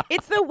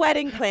 It's the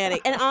wedding planning.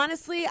 And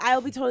honestly,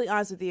 I'll be totally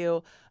honest with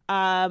you.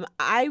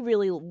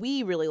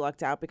 We really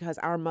lucked out because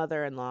our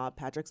mother-in-law,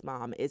 Patrick's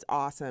mom, is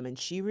awesome. And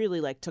she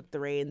really took the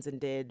reins and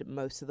did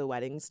most of the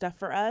wedding stuff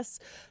for us.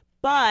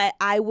 But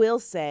I will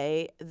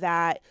say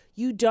that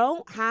you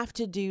don't have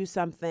to do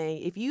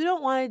something. If you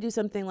don't want to do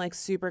something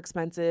super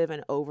expensive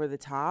and over the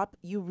top,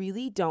 you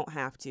really don't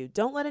have to.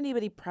 Don't let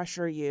anybody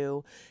pressure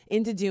you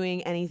into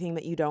doing anything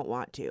that you don't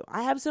want to.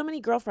 I have so many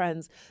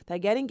girlfriends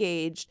that get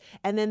engaged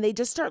and then they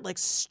just start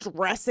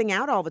stressing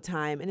out all the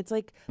time. And it's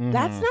that's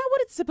not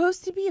what it's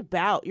supposed to be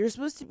about. You're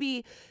supposed to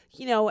be,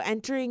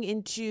 entering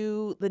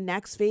into the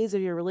next phase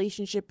of your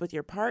relationship with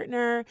your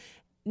partner,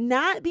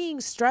 not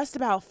being stressed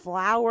about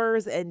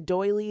flowers and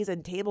doilies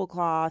and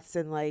tablecloths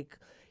and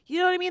you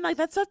know what I mean?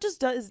 That stuff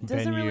just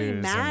doesn't really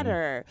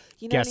matter.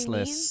 You know what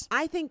I mean?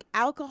 I think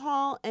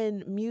alcohol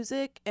and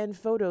music and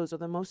photos are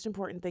the most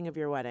important thing of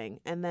your wedding.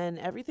 And then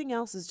everything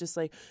else is just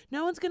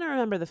no one's going to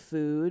remember the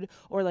food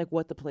or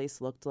what the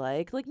place looked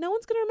like. No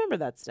one's going to remember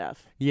that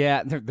stuff.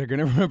 Yeah, they're going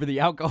to remember the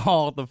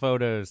alcohol, the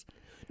photos.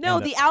 No,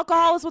 the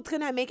alcohol is what's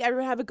going to make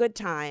everyone have a good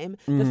time.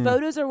 The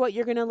photos are what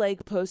you're going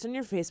to post on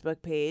your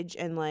Facebook page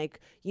and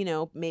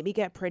maybe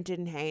get printed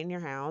and hang in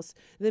your house.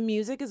 The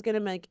music is going to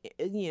make,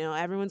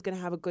 everyone's going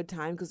to have a good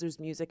time because there's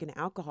music and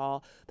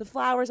alcohol. The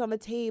flowers on the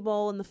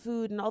table and the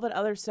food and all that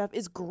other stuff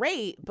is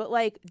great, but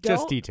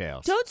just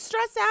details. Don't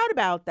stress out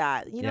about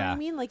that. You know what I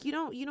mean?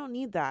 You don't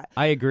need that.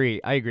 I agree.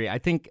 I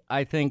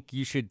think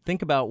you should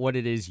think about what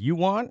it is you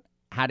want,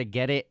 how to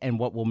get it, and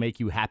what will make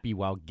you happy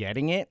while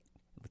getting it.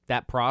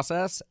 That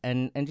process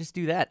and just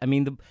do that.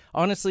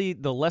 Honestly,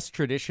 the less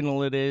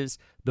traditional it is,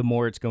 the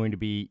more it's going to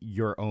be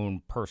your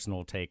own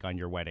personal take on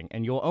your wedding,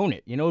 and you'll own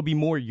it. It'll be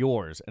more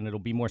yours, and it'll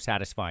be more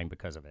satisfying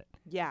because of it.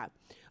 Yeah.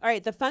 All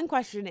right. The fun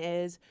question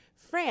is,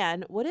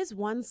 Fran, what is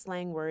one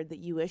slang word that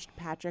you wished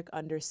Patrick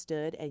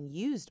understood and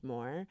used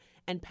more?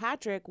 And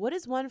Patrick, what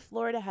is one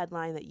Florida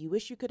headline that you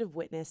wish you could have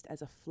witnessed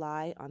as a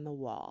fly on the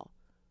wall?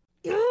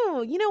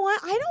 Oh, you know what?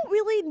 I don't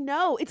really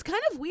know. It's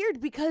kind of weird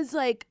because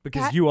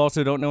because you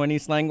also don't know any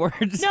slang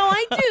words. No,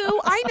 I do.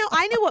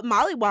 I knew what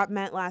mollywop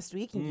meant last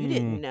week, and you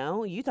didn't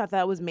know. You thought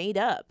that was made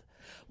up.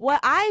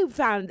 What I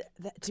found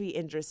to be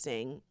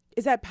interesting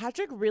is that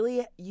Patrick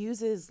really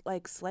uses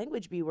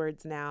slanguage B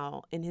words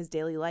now in his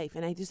daily life,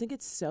 and I just think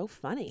it's so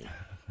funny.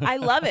 I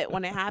love it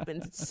when it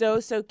happens. It's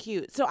so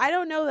cute. So I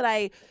don't know that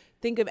I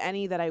think of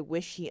any that I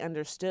wish he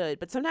understood,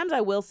 but sometimes I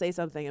will say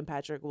something and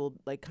Patrick will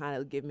kind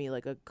of give me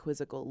a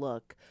quizzical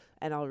look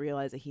and I'll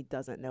realize that he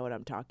doesn't know what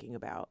I'm talking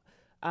about.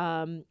 I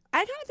kind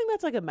of think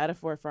that's a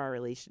metaphor for our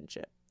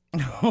relationship.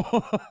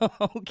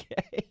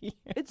 Okay.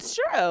 It's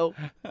true.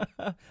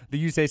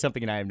 You say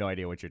something and I have no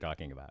idea what you're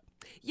talking about.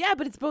 Yeah,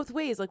 but it's both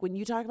ways. When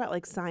you talk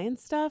about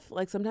science stuff,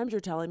 sometimes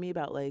you're telling me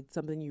about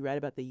something you read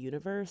about the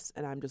universe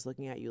and I'm just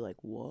looking at you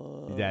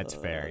what? That's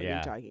fair, yeah.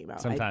 What are you talking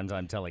about? Sometimes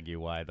I'm telling you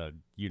why the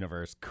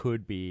universe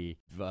could be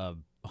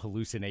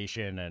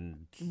hallucination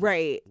and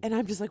Right. And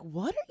I'm just like,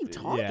 what are you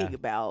talking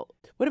about?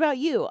 What about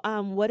you?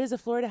 What is a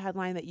Florida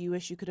headline that you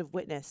wish you could have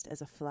witnessed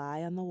as a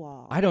fly on the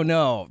wall? I don't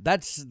know.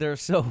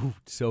 There's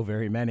so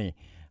very many.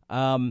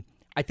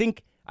 I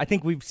think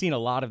we've seen a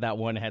lot of that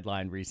one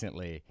headline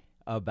recently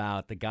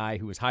about the guy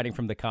who was hiding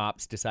from the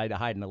cops, decided to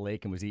hide in a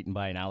lake and was eaten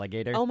by an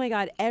alligator. Oh my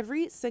God.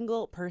 Every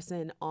single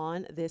person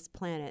on this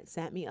planet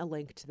sent me a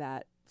link to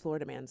that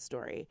Florida man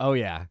story. Oh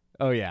yeah.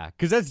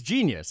 Because that's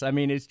genius. I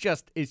mean, it's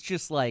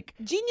just like,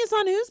 Genius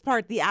on whose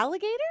part? The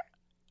alligator?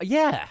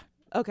 yeah.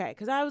 Okay,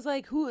 because I was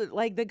like, who?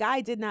 Like the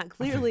guy did not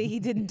clearly. He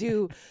didn't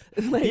do.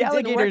 Like, The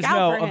alligators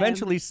know. know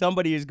eventually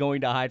somebody is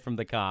going to hide from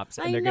the cops,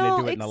 and they're going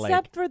to do it in the lake.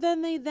 Except for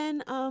then they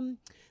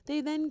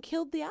then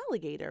killed the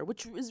alligator,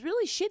 which was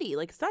really shitty.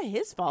 Like it's not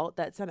his fault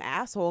that some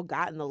asshole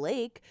got in the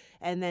lake,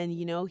 and then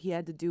he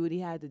had to do what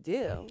he had to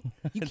do.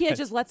 You can't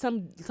just let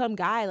some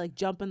guy like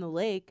jump in the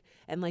lake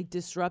and like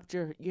disrupt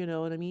your, you know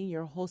what I mean,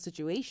 your whole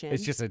situation.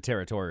 It's just a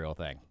territorial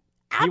thing.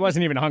 He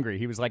wasn't even hungry.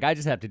 He was like, I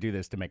just have to do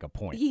this to make a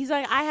point. He's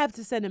like, I have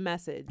to send a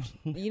message.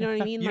 You know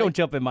what I mean? You don't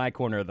jump in my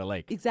corner of the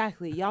lake.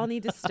 Exactly. Y'all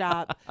need to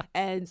stop.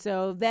 And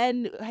so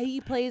then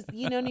he plays,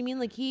 you know what I mean?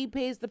 Like he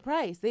pays the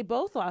price. They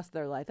both lost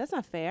their life. That's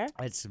not fair.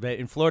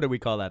 In Florida, we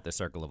call that the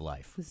circle of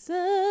life. The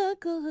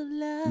circle of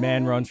life.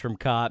 Man runs from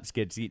cops,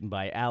 gets eaten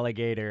by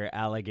alligator.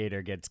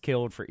 Alligator gets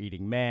killed for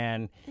eating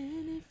man.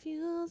 And it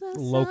fuels us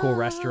Local up.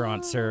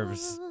 restaurant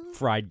serves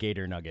fried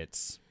gator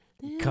nuggets.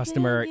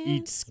 Customer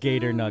eats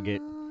gator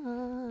nugget,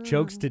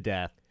 chokes to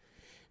death.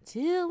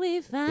 Till we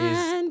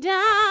find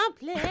our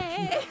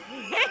place.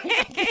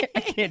 I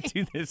can't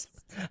do this.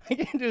 I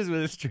can't do this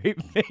with a straight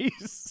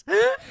face.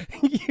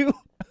 You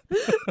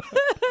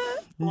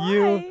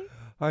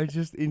are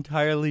just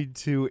entirely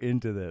too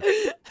into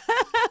this.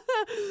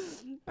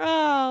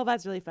 Oh,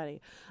 that's really funny.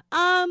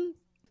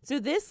 So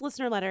this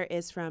listener letter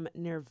is from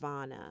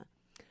Nirvana.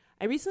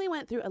 I recently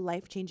went through a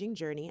life-changing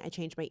journey. I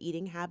changed my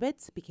eating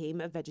habits,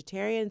 became a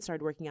vegetarian,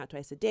 started working out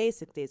twice a day,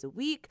 6 days a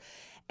week,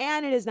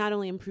 and it has not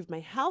only improved my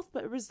health,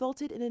 but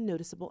resulted in a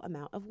noticeable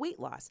amount of weight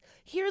loss.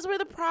 Here's where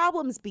the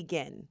problems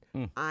begin.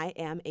 I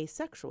am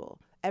asexual.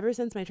 Ever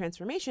since my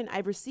transformation,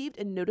 I've received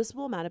a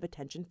noticeable amount of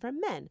attention from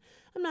men.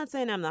 I'm not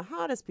saying I'm the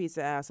hottest piece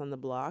of ass on the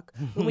block,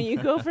 but when you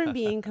go from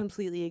being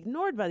completely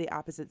ignored by the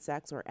opposite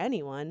sex or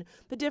anyone,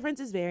 the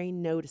difference is very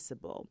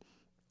noticeable.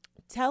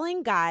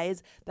 Telling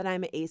guys that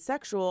I'm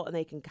asexual and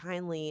they can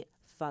kindly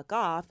fuck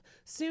off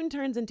soon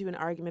turns into an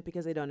argument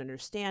because they don't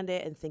understand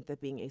it and think that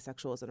being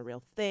asexual isn't a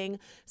real thing.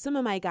 Some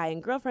of my guy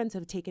and girlfriends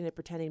have taken it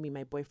pretending to be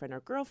my boyfriend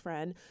or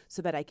girlfriend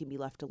so that I can be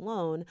left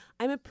alone.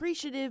 I'm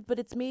appreciative, but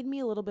it's made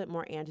me a little bit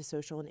more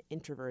antisocial and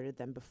introverted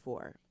than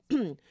before.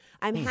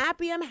 I'm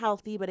happy I'm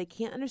healthy, but I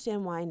can't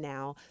understand why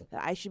now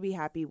that I should be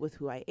happy with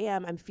who I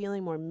am. I'm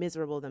feeling more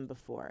miserable than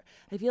before.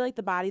 I feel like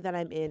the body that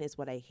I'm in is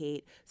what I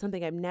hate,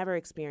 something I've never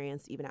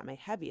experienced even at my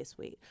heaviest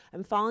weight.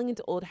 I'm falling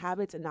into old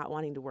habits and not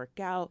wanting to work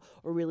out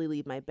or really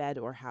leave my bed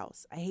or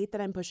house. I hate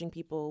that I'm pushing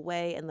people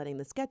away and letting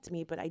this get to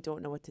me, but I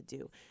don't know what to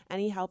do.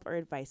 Any help or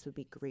advice would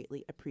be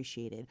greatly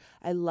appreciated.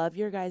 I love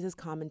your guys'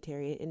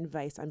 commentary and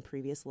advice on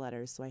previous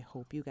letters, so I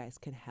hope you guys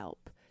can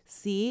help.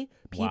 See,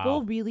 people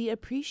Wow. really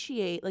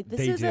appreciate like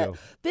this They is do.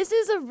 this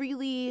is a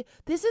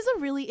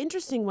really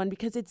interesting one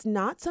because it's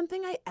not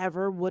something I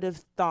ever would have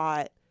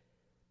thought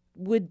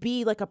would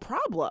be like a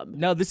problem.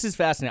 No, this is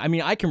fascinating. I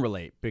mean, I can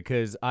relate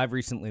because I've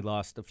recently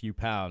lost a few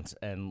pounds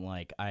and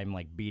like I'm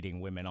like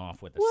beating women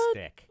off with a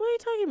stick. What are you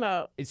talking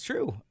about? It's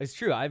true. It's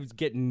true. I was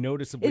getting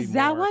noticeably Is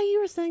that more. why you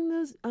were sending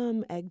those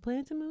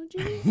eggplant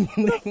emojis?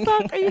 Who the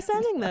fuck are you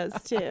sending those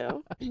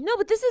to? No,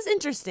 but this is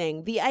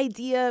interesting. The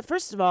idea,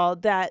 first of all,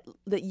 that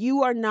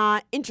you are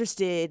not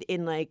interested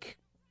in like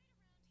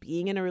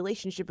being in a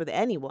relationship with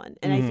anyone.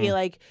 And I feel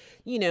like,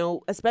 you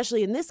know,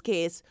 especially in this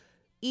case,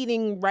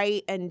 eating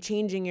right and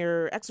changing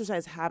your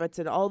exercise habits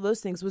and all those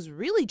things was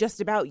really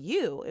just about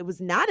you. It was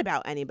not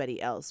about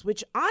anybody else,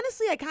 which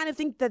honestly, I kind of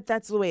think that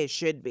that's the way it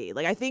should be.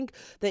 Like, I think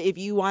that if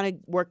you want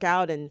to work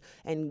out and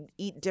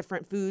eat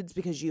different foods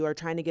because you are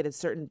trying to get a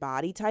certain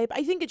body type,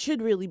 I think it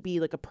should really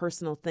be like a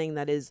personal thing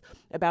that is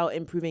about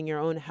improving your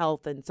own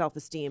health and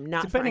self-esteem,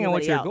 not Depending for on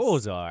what anybody your else.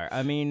 goals are.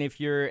 I mean, if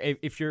you're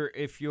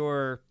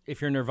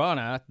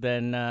Nirvana,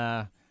 then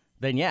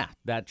yeah,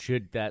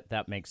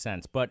 that makes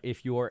sense. But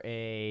if you're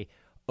a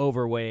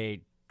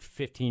overweight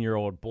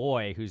 15-year-old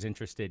boy who's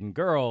interested in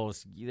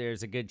girls,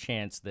 there's a good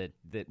chance that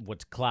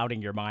what's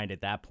clouding your mind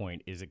at that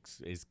point is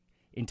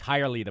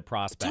entirely the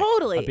prospect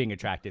of being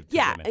attractive to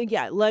women.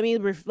 Yeah. Let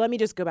me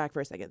just go back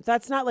for a second.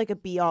 That's not like a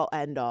be all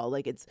end all.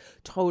 Like it's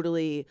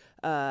totally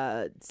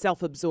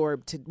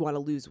self-absorbed to want to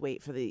lose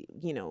weight for the,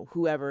 you know,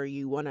 whoever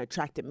you want to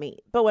attract to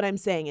mate. But what I'm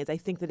saying is I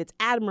think that it's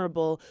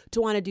admirable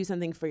to want to do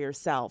something for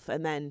yourself.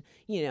 And then,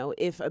 you know,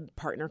 if a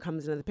partner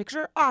comes into the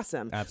picture,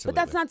 awesome. Absolutely.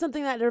 But that's not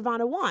something that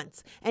Nirvana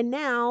wants. And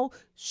now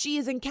she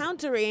is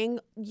encountering,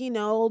 you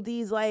know,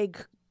 these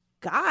like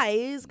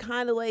guys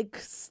kind of like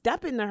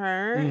step into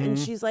her and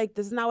she's like,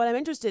 this is not what I'm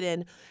interested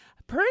in.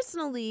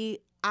 personally,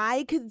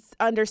 I could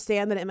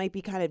understand that it might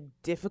be kind of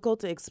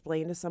difficult to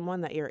explain to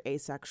someone that you're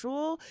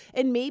asexual.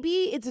 And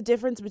maybe it's a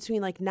difference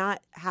between like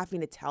not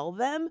having to tell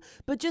them,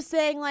 but just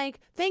saying like,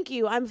 thank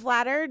you, I'm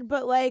flattered,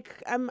 but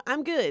like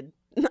I'm good.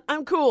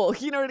 I'm cool.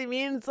 You know what I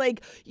mean? It's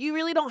like you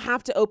really don't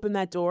have to open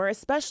that door,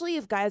 especially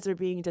if guys are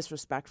being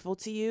disrespectful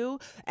to you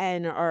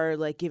and are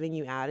like giving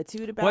you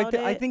attitude about it.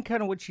 I think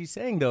kind of what she's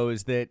saying though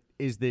is that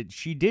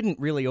she didn't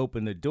really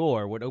open the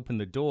door. What opened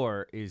the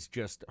door is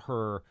just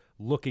her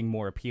looking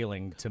more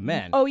appealing to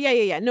men. Oh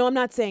yeah. No, I'm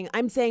not saying.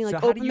 I'm saying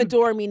like open the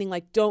door, meaning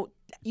like don't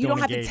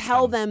have to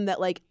tell them that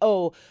like,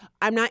 oh,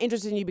 I'm not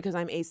interested in you because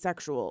I'm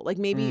asexual. Like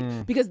maybe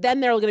because then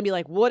they're going to be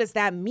like, what does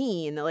that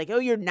mean? They're like, oh,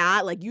 you're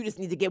not. Like you just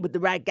need to get with the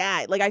right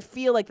guy. Like I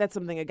feel like that's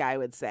something a guy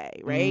would say,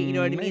 right? You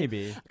know what I mean?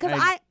 Maybe.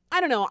 Because I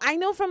don't know. I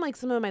know from like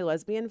some of my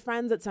lesbian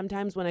friends that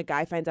sometimes when a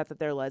guy finds out that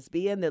they're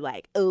lesbian, they're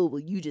like, oh,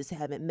 well, you just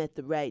haven't met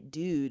the right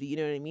dude. You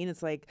know what I mean?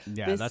 It's like,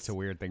 yeah, that's a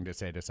weird thing to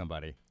say to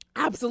somebody.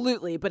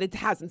 Absolutely, but it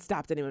hasn't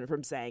stopped anyone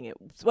from saying it.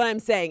 What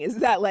I'm saying is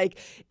that, like,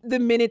 the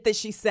minute that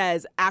she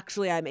says,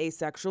 actually, I'm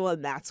asexual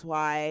and that's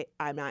why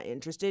I'm not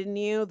interested in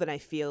you, then I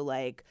feel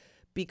like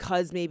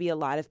because maybe a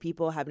lot of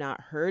people have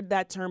not heard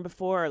that term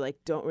before or, like,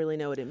 don't really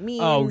know what it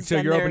means. Oh, so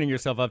you're opening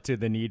yourself up to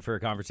the need for a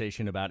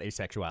conversation about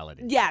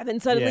asexuality. Yeah, then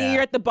suddenly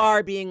you're at the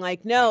bar being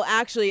like, no,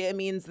 actually, it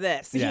means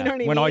this. Yeah. You know what I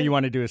mean? When all you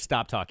want to do is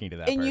stop talking to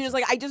that person. And you're just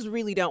like, I just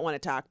really don't want to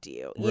talk to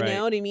you. You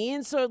know what I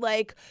mean? So,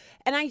 like,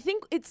 and I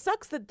think it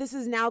sucks that this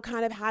has now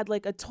kind of had,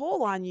 like, a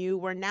toll on you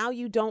where now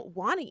you don't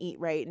want to eat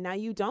right. Now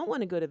you don't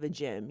want to go to the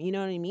gym. You know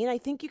what I mean? I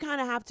think you kind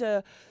of have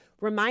to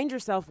remind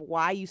yourself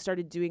why you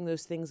started doing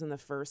those things in the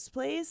first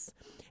place.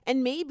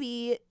 And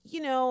maybe, you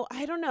know,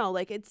 I don't know,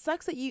 like it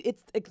sucks that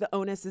it's like the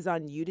onus is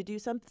on you to do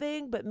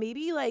something, but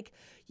maybe like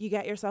you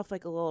get yourself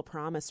like a little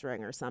promise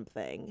ring or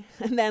something.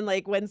 And then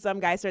like when some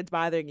guy starts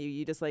bothering you,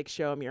 you just like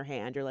show him your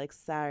hand. You're like,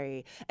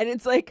 sorry. And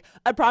it's like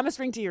a promise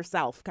ring to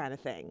yourself kind of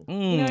thing.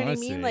 You know what I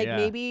mean? Like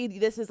maybe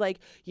this is like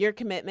your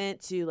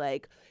commitment to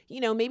like, you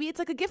know, maybe it's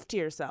like a gift to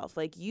yourself.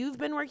 Like you've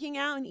been working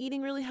out and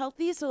eating really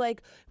healthy. So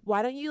like,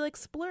 why don't you like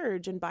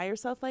splurge and buy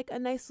yourself like a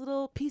nice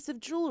little piece of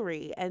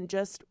jewelry and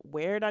just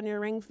wear it on your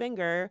ring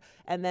finger.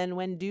 And then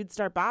when dudes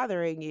start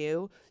bothering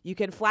you, you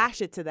can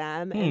flash it to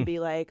them and be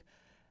like,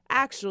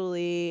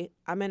 actually,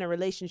 I'm in a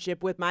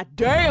relationship with my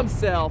damn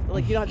self.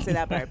 Like you don't have to say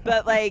that part,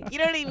 but like, you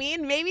know what I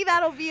mean? Maybe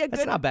that'll be a good.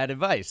 That's not bad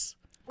advice.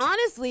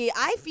 Honestly,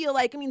 I feel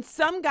like, I mean,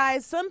 some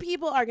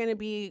people are going to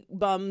be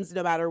bums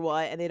no matter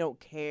what, and they don't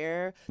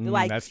care. They're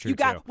like, that's true you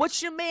got, too.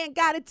 what's your man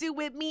got to do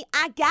with me?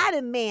 I got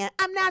a man.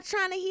 I'm not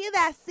trying to hear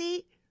that,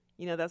 see?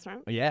 You know that's right?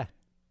 Yeah.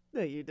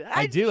 No, you do.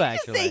 I do, you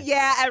actually. Just say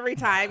yeah every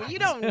time. You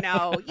don't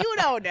know. You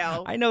don't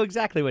know. I know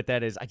exactly what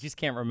that is. I just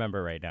can't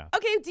remember right now.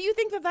 Okay, do you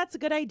think that that's a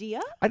good idea?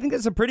 I think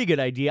that's a pretty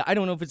good idea. I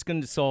don't know if it's going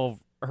to solve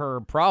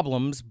her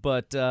problems,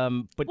 but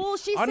well,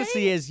 she's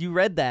honestly, saying, as you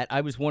read that,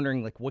 I was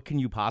wondering, like, what can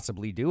you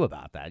possibly do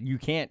about that? You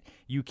can't,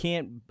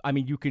 I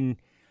mean, you can,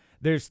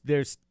 there's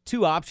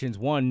two options.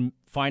 One,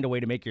 find a way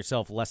to make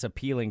yourself less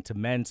appealing to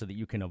men so that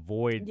you can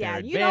avoid their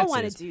advances. Yeah, you don't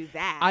want to do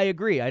that. I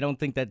agree. I don't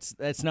think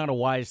that's not a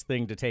wise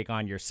thing to take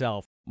on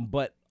yourself.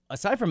 But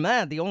aside from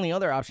that, the only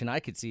other option I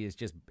could see is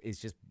just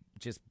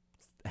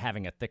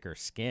having a thicker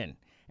skin.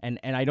 And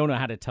I don't know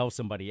how to tell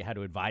somebody, how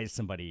to advise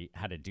somebody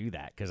how to do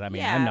that, because I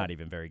mean, I'm not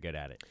even very good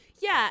at it.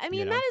 Yeah, I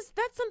mean, that's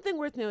something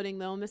worth noting,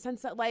 though, in the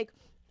sense that, like,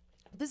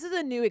 this is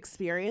a new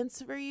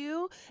experience for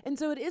you. And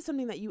so it is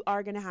something that you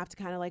are going to have to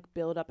kind of like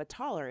build up a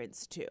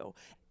tolerance to.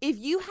 If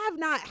you have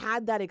not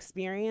had that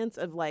experience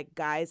of like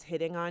guys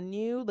hitting on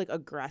you like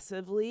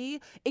aggressively,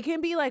 it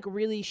can be like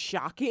really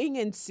shocking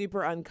and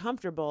super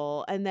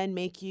uncomfortable and then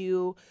make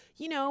you,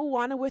 you know,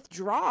 want to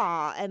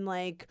withdraw and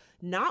like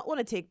not want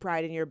to take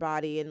pride in your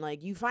body. And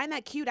like you find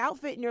that cute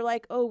outfit and you're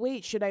like, oh,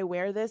 wait, should I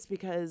wear this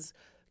because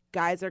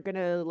guys are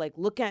gonna like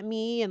look at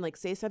me and like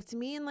say stuff to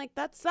me, and like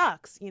that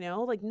sucks, you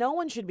know? Like no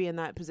one should be in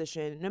that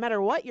position, no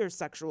matter what your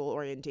sexual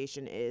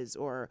orientation is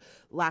or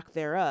lack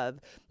thereof.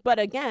 But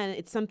again,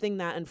 it's something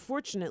that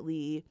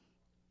unfortunately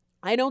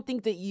I don't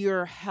think that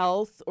your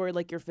health or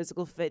like your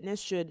physical fitness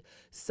should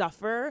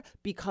suffer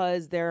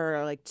because there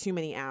are like too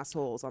many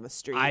assholes on the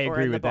street I or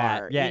agree in the with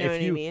bar. that. Yeah, you know if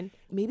what you I mean?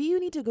 Maybe you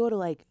need to go to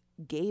like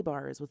gay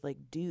bars with like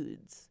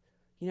dudes.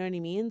 You know what I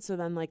mean? So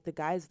then, like, the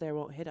guys there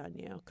won't hit on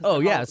you. Oh,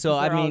 yeah. So,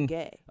 I mean,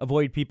 gay.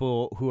 Avoid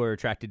people who are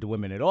attracted to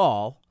women at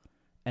all.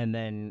 And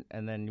then,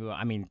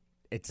 I mean,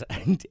 it's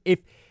an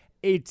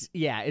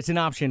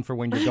option for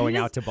when you're going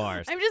out to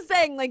bars. I'm just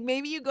saying, like,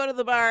 maybe you go to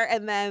the bar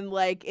and then,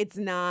 like, it's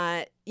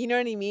not, you know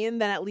what I mean?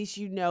 Then at least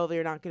you know that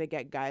you're not going to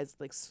get guys,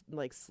 like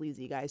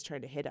sleazy guys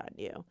trying to hit on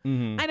you.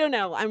 Mm-hmm. I don't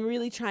know. I'm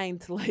really trying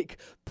to, like,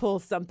 pull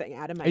something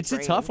out of my brain. It's a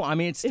tough one. I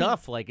mean, it's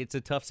tough. Like, it's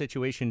a tough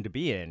situation to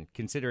be in,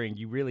 considering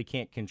you really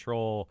can't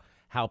control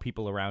how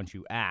people around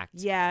you act.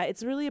 Yeah,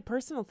 it's really a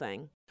personal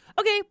thing.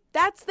 Okay,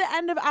 that's the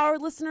end of our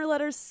listener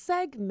letters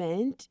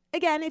segment.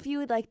 Again, if you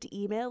would like to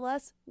email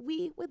us,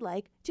 we would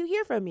like to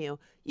hear from you.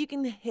 You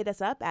can hit us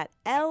up at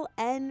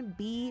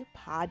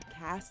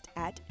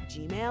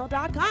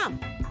lnbpodcast@gmail.com.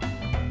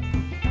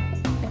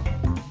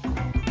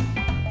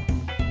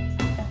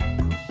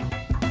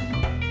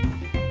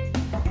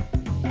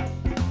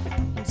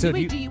 So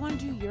Wait, do you want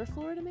to do your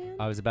Florida man?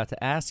 I was about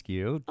to ask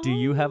you, do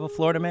you have a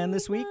Florida man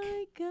this week? Oh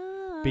my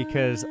God.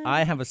 Because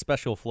I have a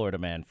special Florida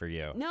man for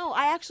you. No,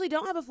 I actually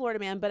don't have a Florida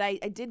man, but I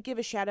did give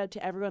a shout out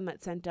to everyone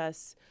that sent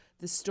us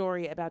the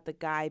story about the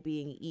guy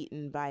being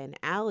eaten by an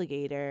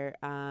alligator,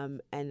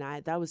 and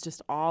that was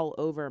just all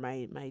over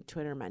my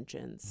Twitter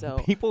mentions. So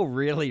People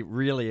really,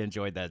 really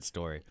enjoyed that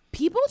story.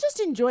 people just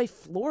enjoy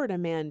Florida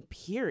man,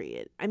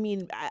 period. I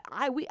mean,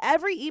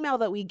 every email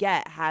that we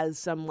get has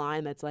some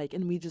line that's like,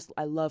 and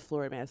I love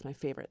Florida man. It's my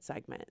favorite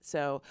segment.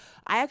 So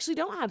I actually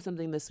don't have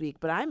something this week,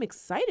 but I'm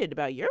excited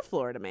about your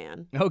Florida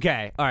man.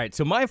 Okay, all right.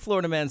 So my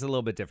Florida man's a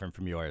little bit different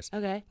from yours.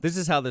 Okay. This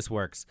is how this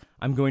works.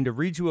 I'm going to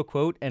read you a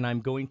quote, and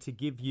I'm going to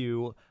give you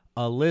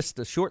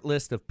a short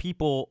list of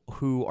people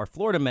who are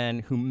Florida men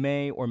who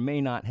may or may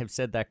not have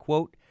said that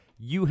quote.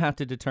 You have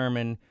to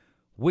determine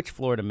which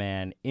Florida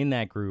man in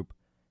that group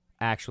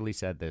actually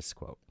said this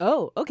quote.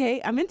 Oh,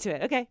 okay. I'm into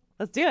it. Okay,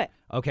 let's do it.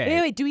 Okay.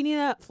 Wait. Do we need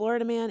a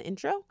Florida man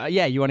intro?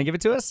 Yeah, you want to give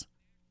it to us?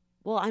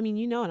 Well, I mean,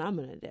 you know what I'm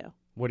going to do.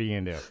 What are you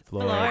going to do?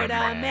 Florida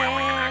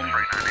man.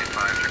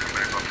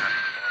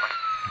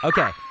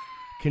 Okay.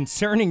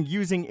 Concerning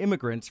using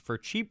immigrants for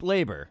cheap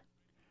labor,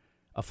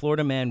 a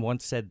Florida man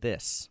once said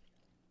this: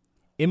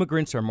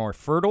 immigrants are more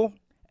fertile,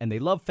 and they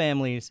love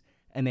families,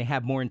 and they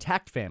have more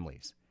intact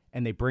families,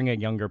 and they bring a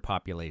younger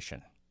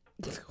population.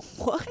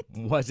 What?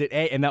 Was it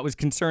A? And that was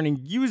concerning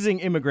using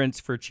immigrants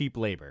for cheap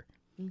labor.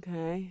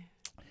 Okay.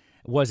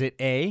 Was it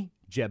A,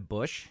 Jeb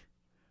Bush,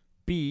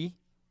 B,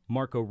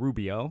 Marco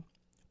Rubio,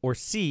 or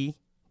C,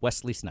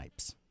 Wesley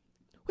Snipes?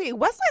 Wait,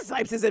 Wesley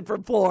Snipes isn't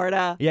from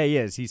Florida. Yeah, he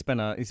is. He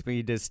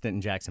did a stint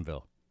in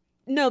Jacksonville.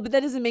 No, but that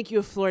doesn't make you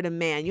a Florida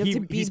man. You have to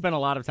be, He spent a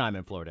lot of time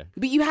in Florida.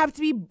 but you have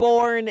to be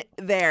born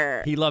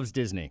there. He loves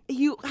Disney.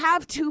 You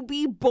have to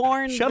be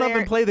born Shut there. up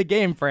and play the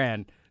game,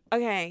 Fran.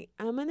 Okay,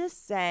 I'm gonna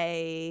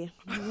say.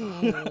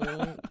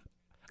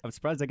 I'm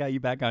surprised I got you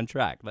back on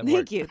track. That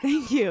Thank worked.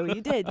 you.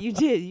 You did. You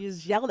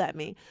just yelled at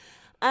me.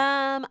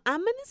 I'm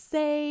gonna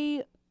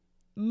say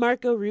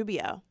Marco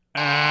Rubio.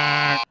 You're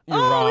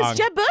Oh, wrong. it was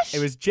Jeb Bush? It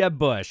was Jeb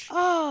Bush.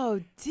 Oh,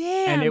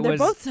 damn. And it They're was-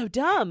 both so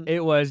dumb.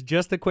 It was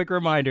just a quick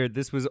reminder.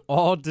 This was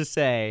all to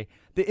say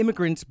the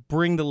immigrants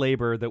bring the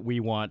labor that we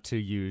want to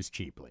use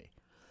cheaply.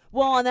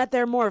 Well, and that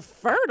they're more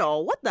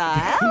fertile. What the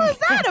hell is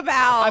that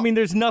about? I mean,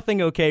 there's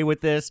nothing okay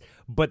with this,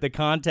 but the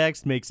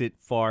context makes it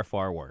far,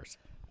 far worse.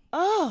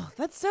 oh,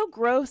 that's so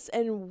gross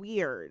and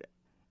weird.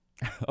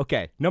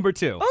 Okay, number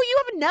 2. Oh, you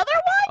have another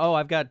one? Oh,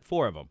 I've got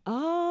 4 of them.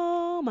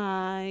 Oh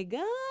my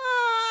God.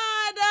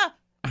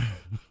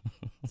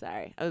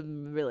 Sorry,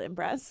 I'm really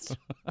impressed.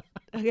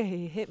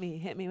 Okay, hit me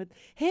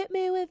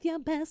with your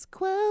best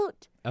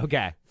quote.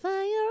 Okay.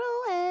 Fire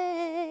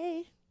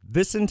away.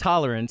 This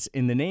intolerance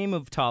in the name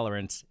of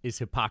tolerance is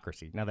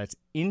hypocrisy. Now, that's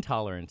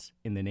intolerance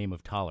in the name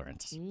of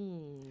tolerance.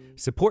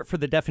 Support for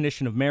the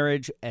definition of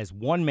marriage as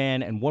one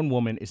man and one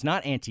woman is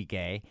not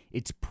anti-gay,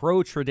 it's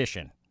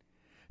pro-tradition.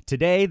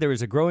 Today, there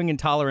is a growing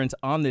intolerance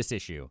on this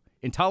issue.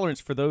 Intolerance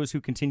for those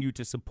who continue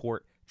to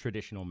support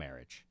traditional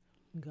marriage.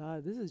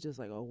 God, this is just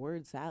like a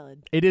word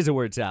salad. It is a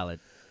word salad.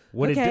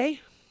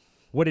 Okay.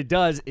 What it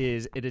does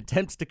is it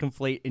attempts to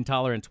conflate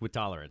intolerance with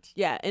tolerance.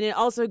 Yeah, and it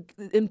also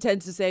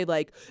intends to say,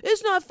 like,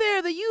 it's not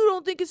fair that you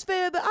don't think it's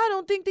fair that I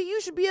don't think that you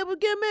should be able to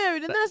get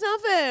married, and that's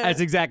not fair. That's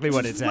exactly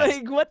what it says.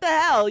 Like, what the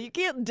hell? You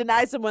can't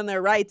deny someone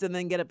their rights and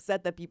then get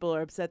upset that people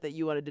are upset that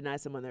you want to deny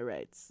someone their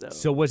rights.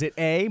 So was it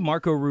A,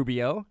 Marco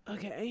Rubio,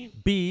 Okay.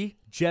 B,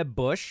 Jeb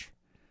Bush,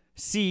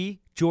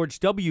 C, George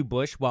W.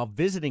 Bush while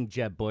visiting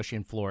Jeb Bush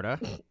in Florida,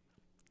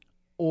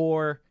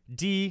 or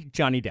D,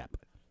 Johnny Depp?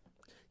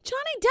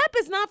 Johnny Depp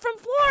is not from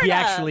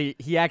Florida.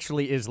 He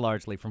actually is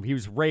largely from. He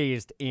was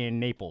raised in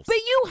Naples. But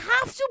you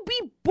have to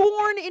be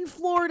born in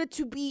Florida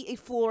to be a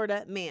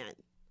Florida man.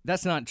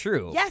 That's not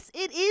true. Yes,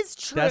 it is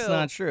true. That's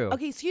not true.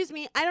 Okay, excuse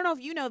me. I don't know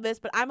if you know this,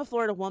 but I'm a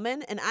Florida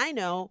woman, and I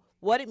know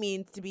what it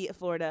means to be a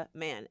Florida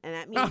man, and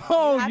that means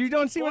Oh, you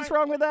don't see what's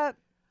wrong with that?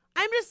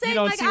 I'm just saying, You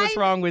don't like, see what's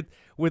wrong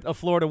with a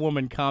Florida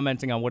woman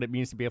commenting on what it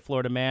means to be a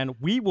Florida man.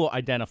 We will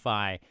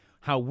identify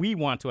how we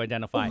want to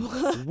identify.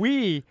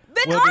 We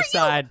will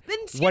decide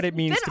what it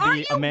means to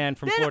be a man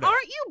from Florida.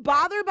 Aren't you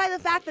bothered by the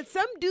fact that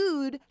some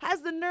dude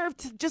has the nerve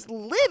to just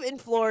live in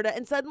Florida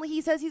and suddenly he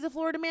says he's a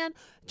Florida man?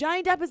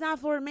 Johnny Depp is not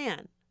a Florida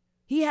man.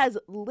 He has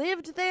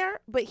lived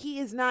there, but he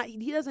is not.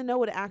 He doesn't know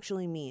what it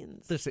actually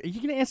means. Listen, are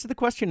you going to answer the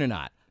question or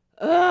not?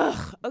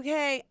 Ugh.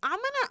 Okay, I'm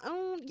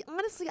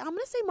gonna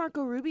say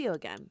Marco Rubio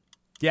again.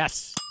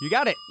 Yes, you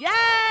got it.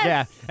 Yes.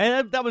 Yeah,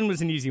 and that one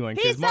was an easy one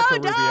because He's Marco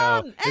so dumb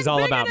Rubio and is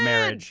all about bigoted.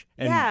 marriage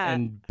Yeah.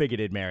 and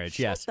bigoted marriage.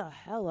 Yes. Shut the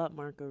hell up,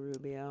 Marco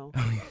Rubio.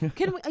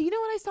 Can we, you know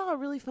what? I saw a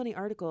really funny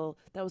article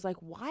that was like,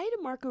 why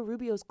do Marco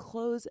Rubio's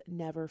clothes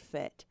never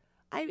fit?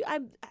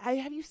 I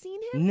have you seen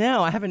him?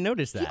 No, I haven't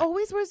noticed He that.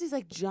 always wears these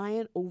like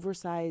giant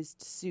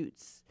oversized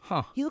suits.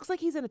 Huh. He looks like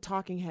he's in a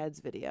Talking Heads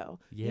video.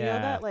 Yeah. You know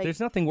that? Like, There's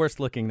nothing worse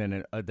looking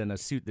than a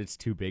suit that's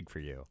too big for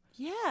you.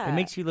 yeah. It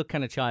makes you look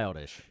kind of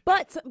childish.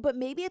 But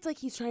maybe it's like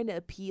he's trying to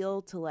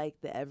appeal to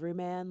like the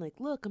everyman. Like,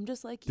 look, I'm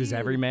just like you. Does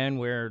every man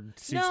wear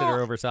suits that No,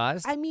 are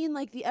oversized? I mean,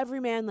 like the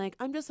everyman. Like,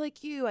 I'm just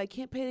like you. I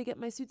can't pay to get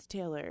my suits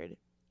tailored.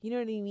 You know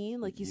what I mean?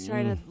 Like he's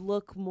trying to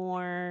look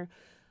more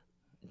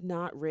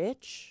not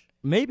rich.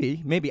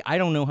 Maybe. I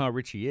don't know how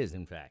rich he is,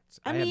 in fact.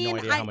 I have no mean,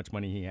 idea how much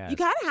money he has. You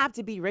kind of have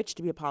to be rich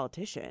to be a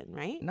politician,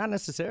 right? Not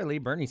necessarily.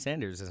 Bernie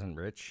Sanders isn't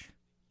rich.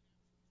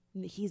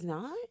 He's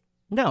not?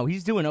 No,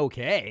 he's doing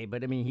okay,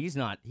 but I mean, he's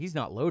not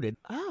loaded.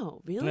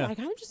 Oh, really? Yeah. I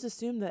kind of just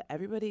assumed that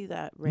everybody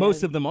that ran.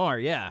 Most of them are,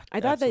 yeah.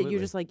 I thought that absolutely.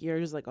 you're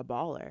just like a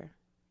baller.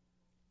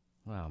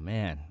 Oh,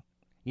 man.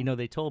 You know,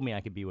 they told me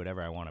I could be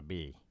whatever I want to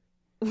be.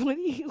 What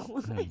do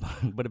you like?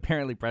 But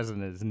apparently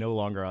president is no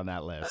longer on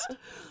that list.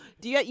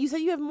 You said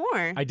you have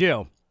more. I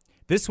do.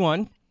 This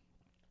one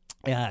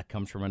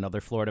comes from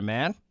another Florida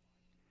man.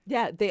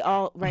 Yeah, they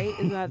all right.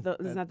 Isn't that the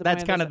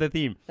That's point kind of of the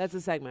theme. That's the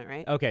segment,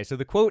 right? Okay, so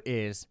the quote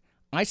is,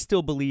 I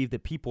still believe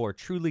that people are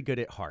truly good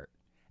at heart.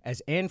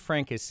 As Anne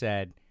Frank has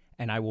said,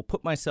 and I will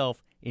put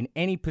myself in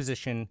any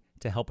position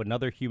to help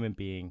another human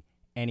being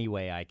any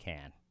way I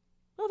can.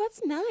 Oh,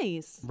 that's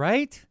nice.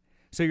 Right?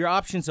 So your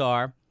options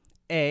are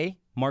A,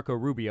 Marco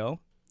Rubio,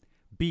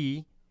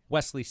 B,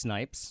 Wesley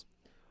Snipes,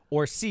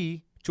 or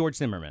C, George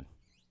Zimmerman.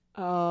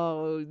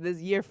 Oh,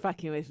 you're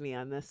fucking with me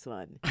on this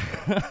one.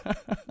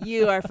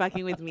 You are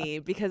fucking with me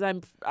because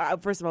I'm.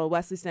 First of all,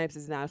 Wesley Snipes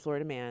is not a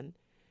Florida man,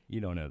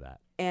 You don't know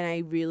that. and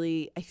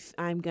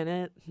I'm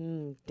gonna.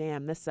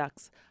 Damn, this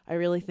sucks. I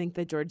really think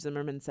that George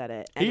Zimmerman said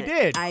it. And He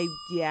did.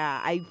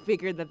 I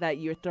figured that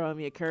you're throwing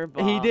me a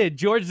curveball. He did.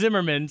 George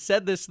Zimmerman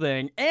said this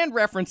thing and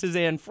references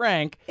Anne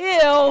Frank Ew!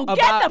 Get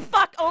About- the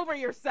fuck over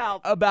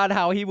yourself. about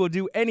how he will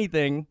do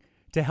anything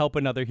to help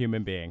another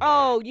human being.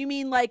 Oh, you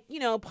mean like,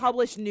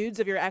 publish nudes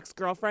of your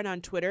ex-girlfriend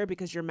on Twitter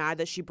because you're mad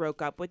that she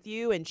broke up with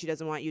you and she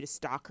doesn't want you to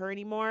stalk her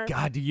anymore?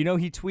 God, do you know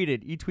he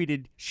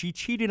tweeted, she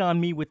cheated on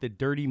me with the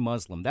dirty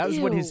Muslim. That was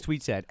what his Ew.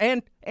 tweet said.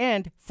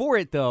 And for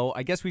it, though,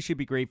 I guess we should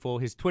be grateful,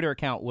 his Twitter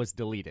account was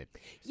deleted.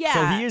 Yeah.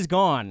 So he is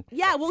gone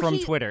from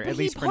Twitter, but at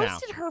least for now. He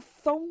posted her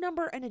phone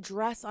number and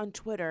address on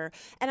Twitter,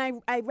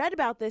 and I read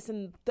about this,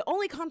 and the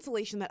only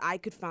consolation that I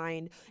could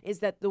find is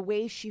that the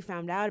way she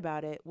found out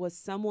about it was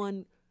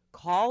someone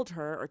called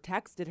her or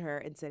texted her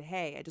and said,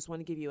 hey, I just want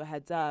to give you a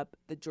heads up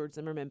that George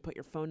Zimmerman put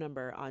your phone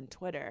number on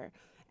Twitter.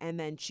 And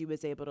then she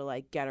was able to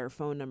like get her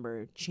phone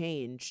number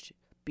changed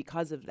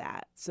because of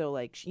that. So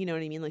like, you know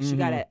what I mean? Like she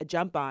got a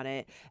jump on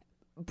it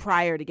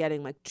prior to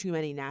getting like too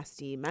many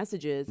nasty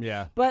messages.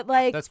 Yeah. But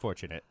like, That's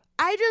fortunate.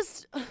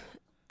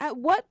 at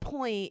what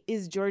point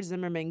is George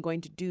Zimmerman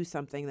going to do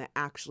something that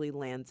actually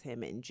lands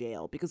him in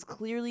jail? Because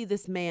clearly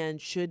this man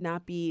should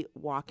not be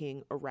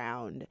walking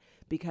around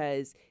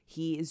because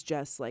he is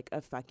just like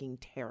a fucking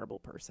terrible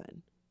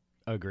person.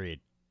 Agreed.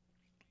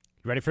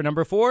 You ready for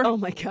number 4? Oh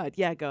my God.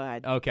 Yeah, go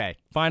ahead. Okay,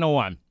 final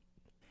one.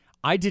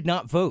 I did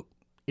not vote.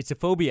 It's a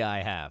phobia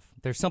I have.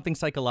 There's something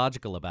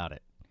psychological about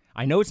it.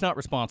 I know it's not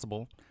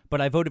responsible,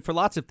 but I voted for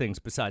lots of things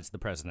besides the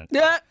president.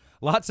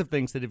 Lots of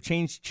things that have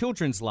changed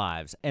children's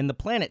lives and the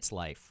planet's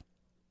life.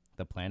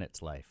 The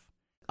planet's life.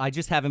 I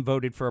just haven't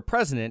voted for a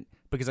president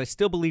because I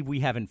still believe we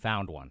haven't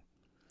found one.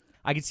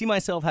 I can see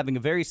myself having a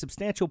very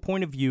substantial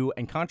point of view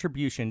and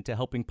contribution to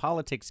helping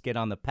politics get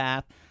on the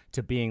path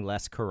to being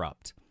less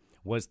corrupt.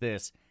 Was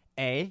this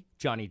A,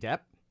 Johnny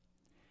Depp,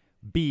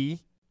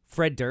 B,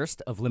 Fred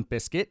Durst of Limp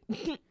Bizkit,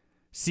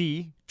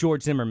 C,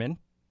 George Zimmerman,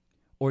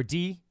 or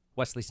D,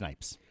 Wesley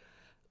Snipes?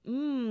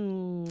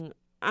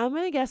 I'm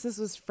going to guess this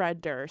was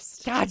Fred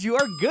Durst. God, you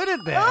are good at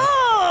this.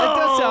 Oh! That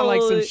does sound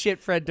like some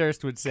shit Fred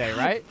Durst would say,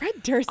 right?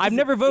 Fred Durst I've is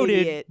never an voted,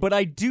 idiot. but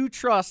I do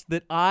trust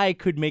that I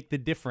could make the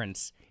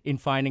difference in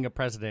finding a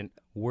president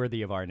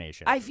worthy of our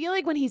nation. I feel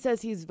like when he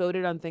says he's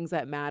voted on things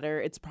that matter,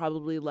 it's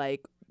probably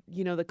like,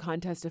 the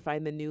contest to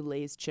find the new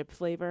Lay's chip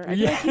flavor. I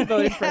feel like he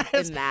voted for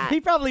in that. He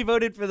probably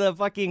voted for the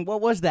fucking,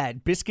 what was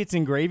that, biscuits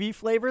and gravy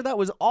flavor? That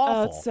was Oh,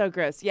 awful. it's so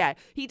gross. Yeah,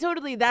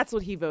 that's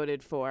what he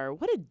voted for.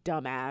 What a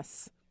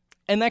dumbass.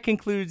 And that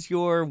concludes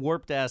your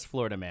warped-ass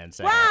Florida man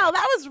segment. Wow,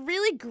 that was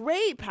really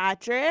great,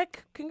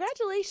 Patrick.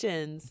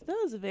 Congratulations. That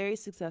was a very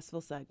successful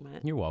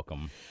segment. You're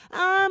welcome.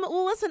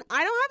 Well, listen,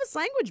 I don't have a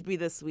language bee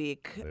this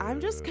week.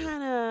 I'm just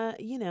kind of,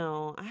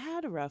 I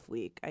had a rough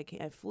week.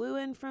 I flew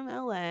in from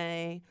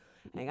LA.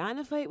 I got in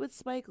a fight with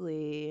Spike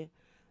Lee.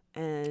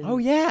 And Oh,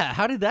 yeah.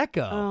 How did that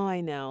go? Oh, I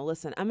know.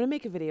 Listen, I'm going to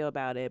make a video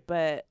about it,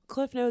 but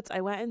Cliff Notes,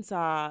 I went and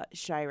saw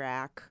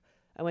Chirac.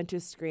 I went to a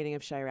screening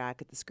of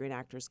Chirac at the Screen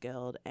Actors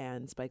Guild,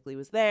 and Spike Lee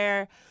was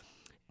there.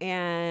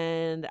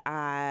 And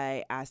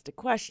I asked a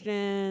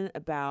question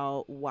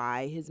about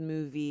why his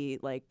movie,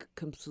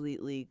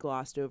 completely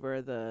glossed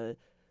over the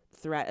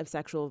threat of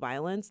sexual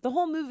violence. The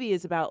whole movie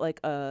is about,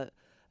 a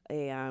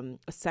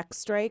sex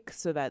strike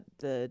so that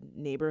the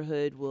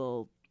neighborhood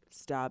will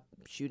stop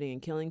shooting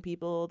and killing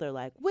people, they're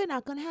like, we're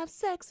not going to have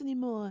sex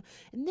anymore.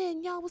 And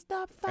then y'all will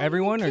stop fighting.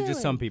 Everyone, and or killing.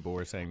 just some people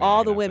were saying that?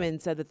 All the women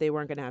said that they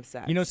weren't going to have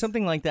sex. You know,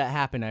 something like that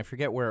happened. I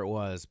forget where it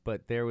was,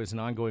 but there was an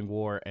ongoing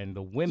war, and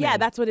the women. Yeah,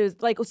 that's what it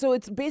was. Like, so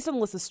it's based on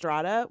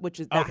Lysistrata, which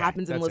is that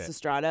happens in that's it.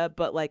 Lysistrata,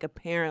 but like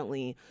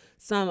apparently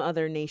some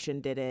other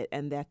nation did it,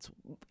 and that's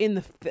in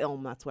the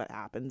film. That's what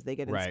happens. They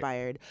get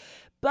inspired.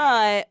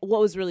 But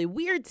what was really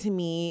weird to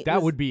me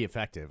that would be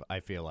effective. I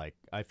feel like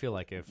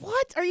if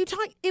what are you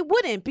talking? It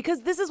wouldn't,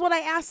 because this is what I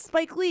asked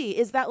Spike Lee.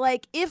 Is that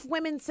like if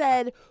women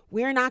said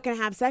we're not going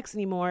to have sex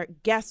anymore,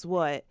 guess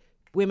what?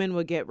 Women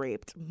would get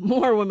raped.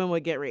 More women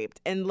would get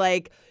raped. And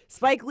like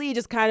Spike Lee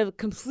just kind of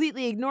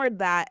completely ignored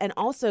that, and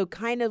also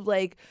kind of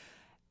like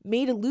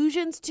made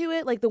allusions to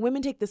it. Like the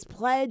women take this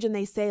pledge and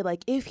they say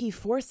like, if he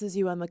forces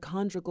you on the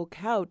conjugal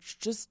couch,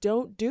 just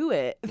don't do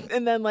it.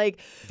 And then like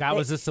that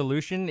was a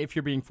solution. If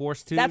you're being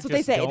forced to, that's what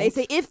they say. Don't. They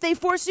say if they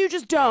force you,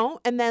 just don't.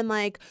 And then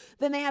like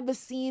then they have the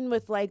scene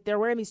with like they're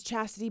wearing these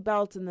chastity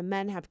belts and the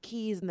men have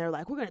keys and they're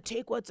like, we're gonna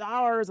take what's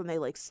ours, and they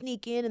like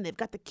sneak in and they've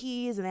got the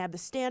keys and they have the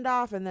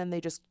standoff, and then they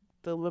just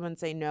the women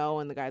say no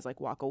and the guys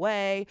like walk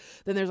away.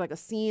 Then there's like a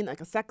scene,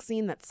 like a sex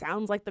scene that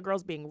sounds like the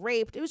girl's being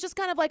raped. It was just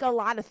kind of like a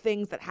lot of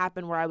things that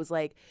happened where I was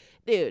like,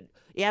 dude,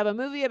 you have a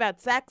movie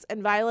about sex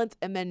and violence,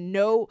 and then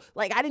no,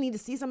 like I didn't need to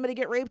see somebody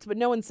get raped, but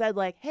no one said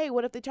like, hey,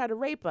 what if they try to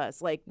rape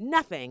us? Like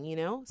nothing, you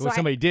know? Well,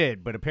 somebody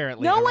did, but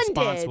apparently no the one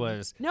response did.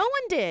 was no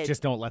one did.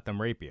 Just don't let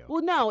them rape you.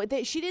 Well, no, it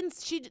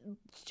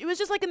was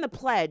just like in the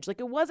pledge.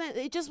 Like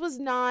it just was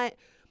not,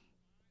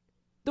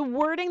 the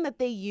wording that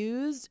they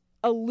used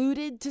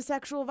alluded to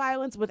sexual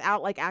violence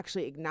without like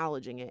actually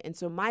acknowledging it. And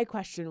so my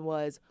question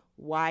was,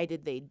 why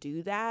did they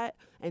do that?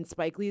 And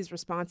Spike Lee's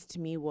response to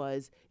me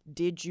was,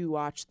 did you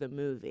watch the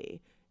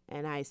movie?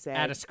 And I said,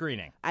 at a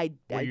screening.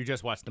 You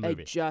just watched the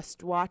movie. I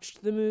just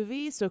watched the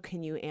movie, so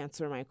can you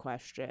answer my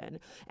question?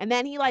 And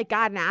then he like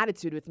got an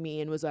attitude with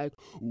me and was like,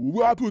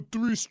 well, I put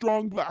 3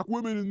 strong black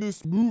women in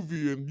this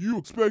movie and you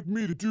expect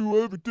me to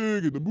do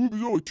everything and the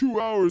movie's only 2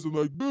 hours, and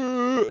like,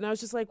 bleh. And I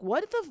was just like,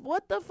 what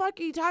the fuck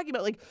are you talking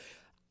about? Like,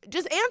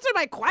 just answer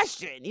my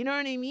question. You know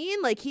what I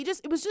mean? Like it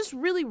was just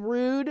really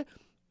rude.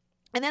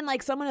 And then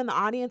like someone in the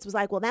audience was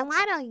like, well, then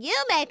why don't you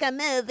make a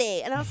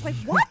movie? And I was like,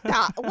 what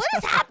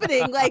is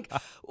happening? Like,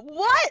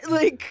 what?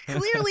 Like,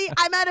 clearly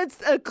I'm at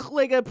a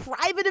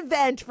private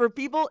event for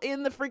people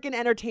in the freaking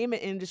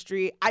entertainment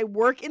industry. I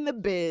work in the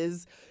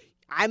biz.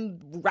 I'm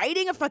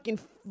writing a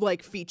fucking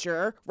like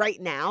feature right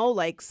now,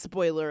 like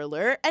spoiler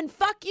alert, and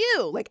fuck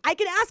you. Like I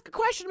can ask a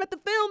question about the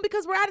film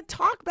because we're at a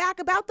talk back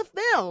about the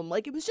film.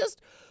 Like it was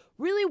just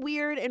really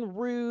weird and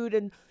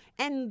rude,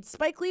 and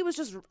Spike Lee was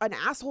just an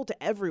asshole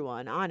to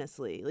everyone,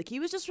 honestly. Like he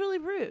was just really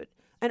rude.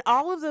 And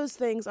all of those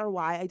things are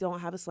why I don't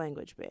have a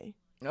Slanguage Bee.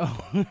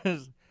 Oh,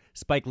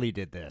 Spike Lee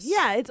did this.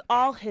 Yeah, it's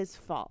all his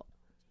fault.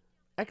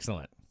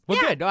 Excellent. Well,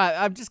 Yeah. good.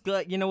 I'm just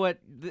glad. You know what?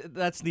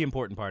 That's the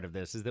important part of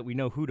this, is that we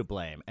know who to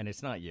blame, and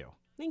it's not you.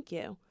 Thank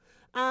you.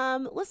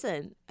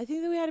 Listen, I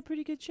think that we had a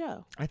pretty good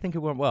show. I think it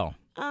went well.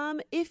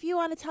 If you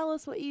want to tell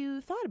us what you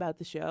thought about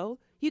the show,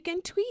 you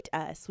can tweet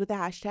us with the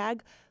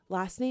hashtag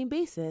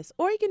 #LastNameBasis,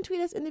 or you can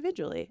tweet us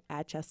individually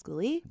at Cheska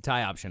Lee.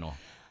 Tie optional.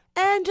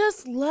 And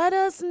just let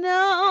us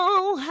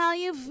know how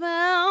you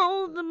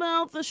felt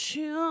about the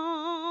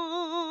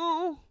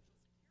show.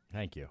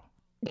 Thank you.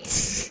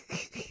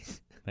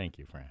 Thank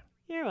you, Fran.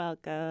 You're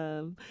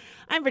welcome.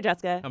 I'm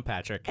Francesca. I'm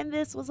Patrick. And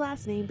this was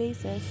Last Name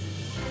Basis.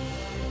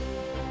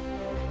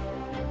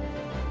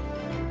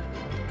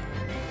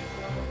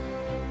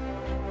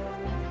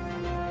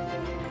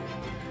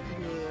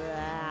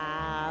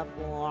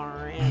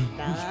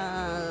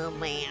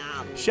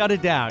 Shut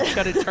it down.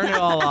 Turn it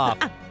all off.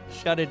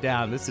 Shut it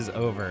down. This is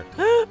over.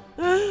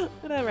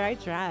 Whatever, I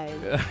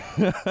tried.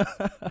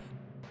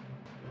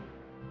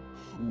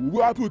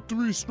 Well, I put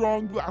 3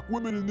 strong black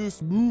women in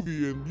this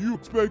movie and you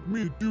expect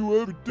me to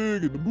do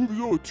everything and the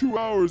movie's only 2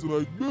 hours, and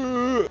like,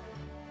 bleh.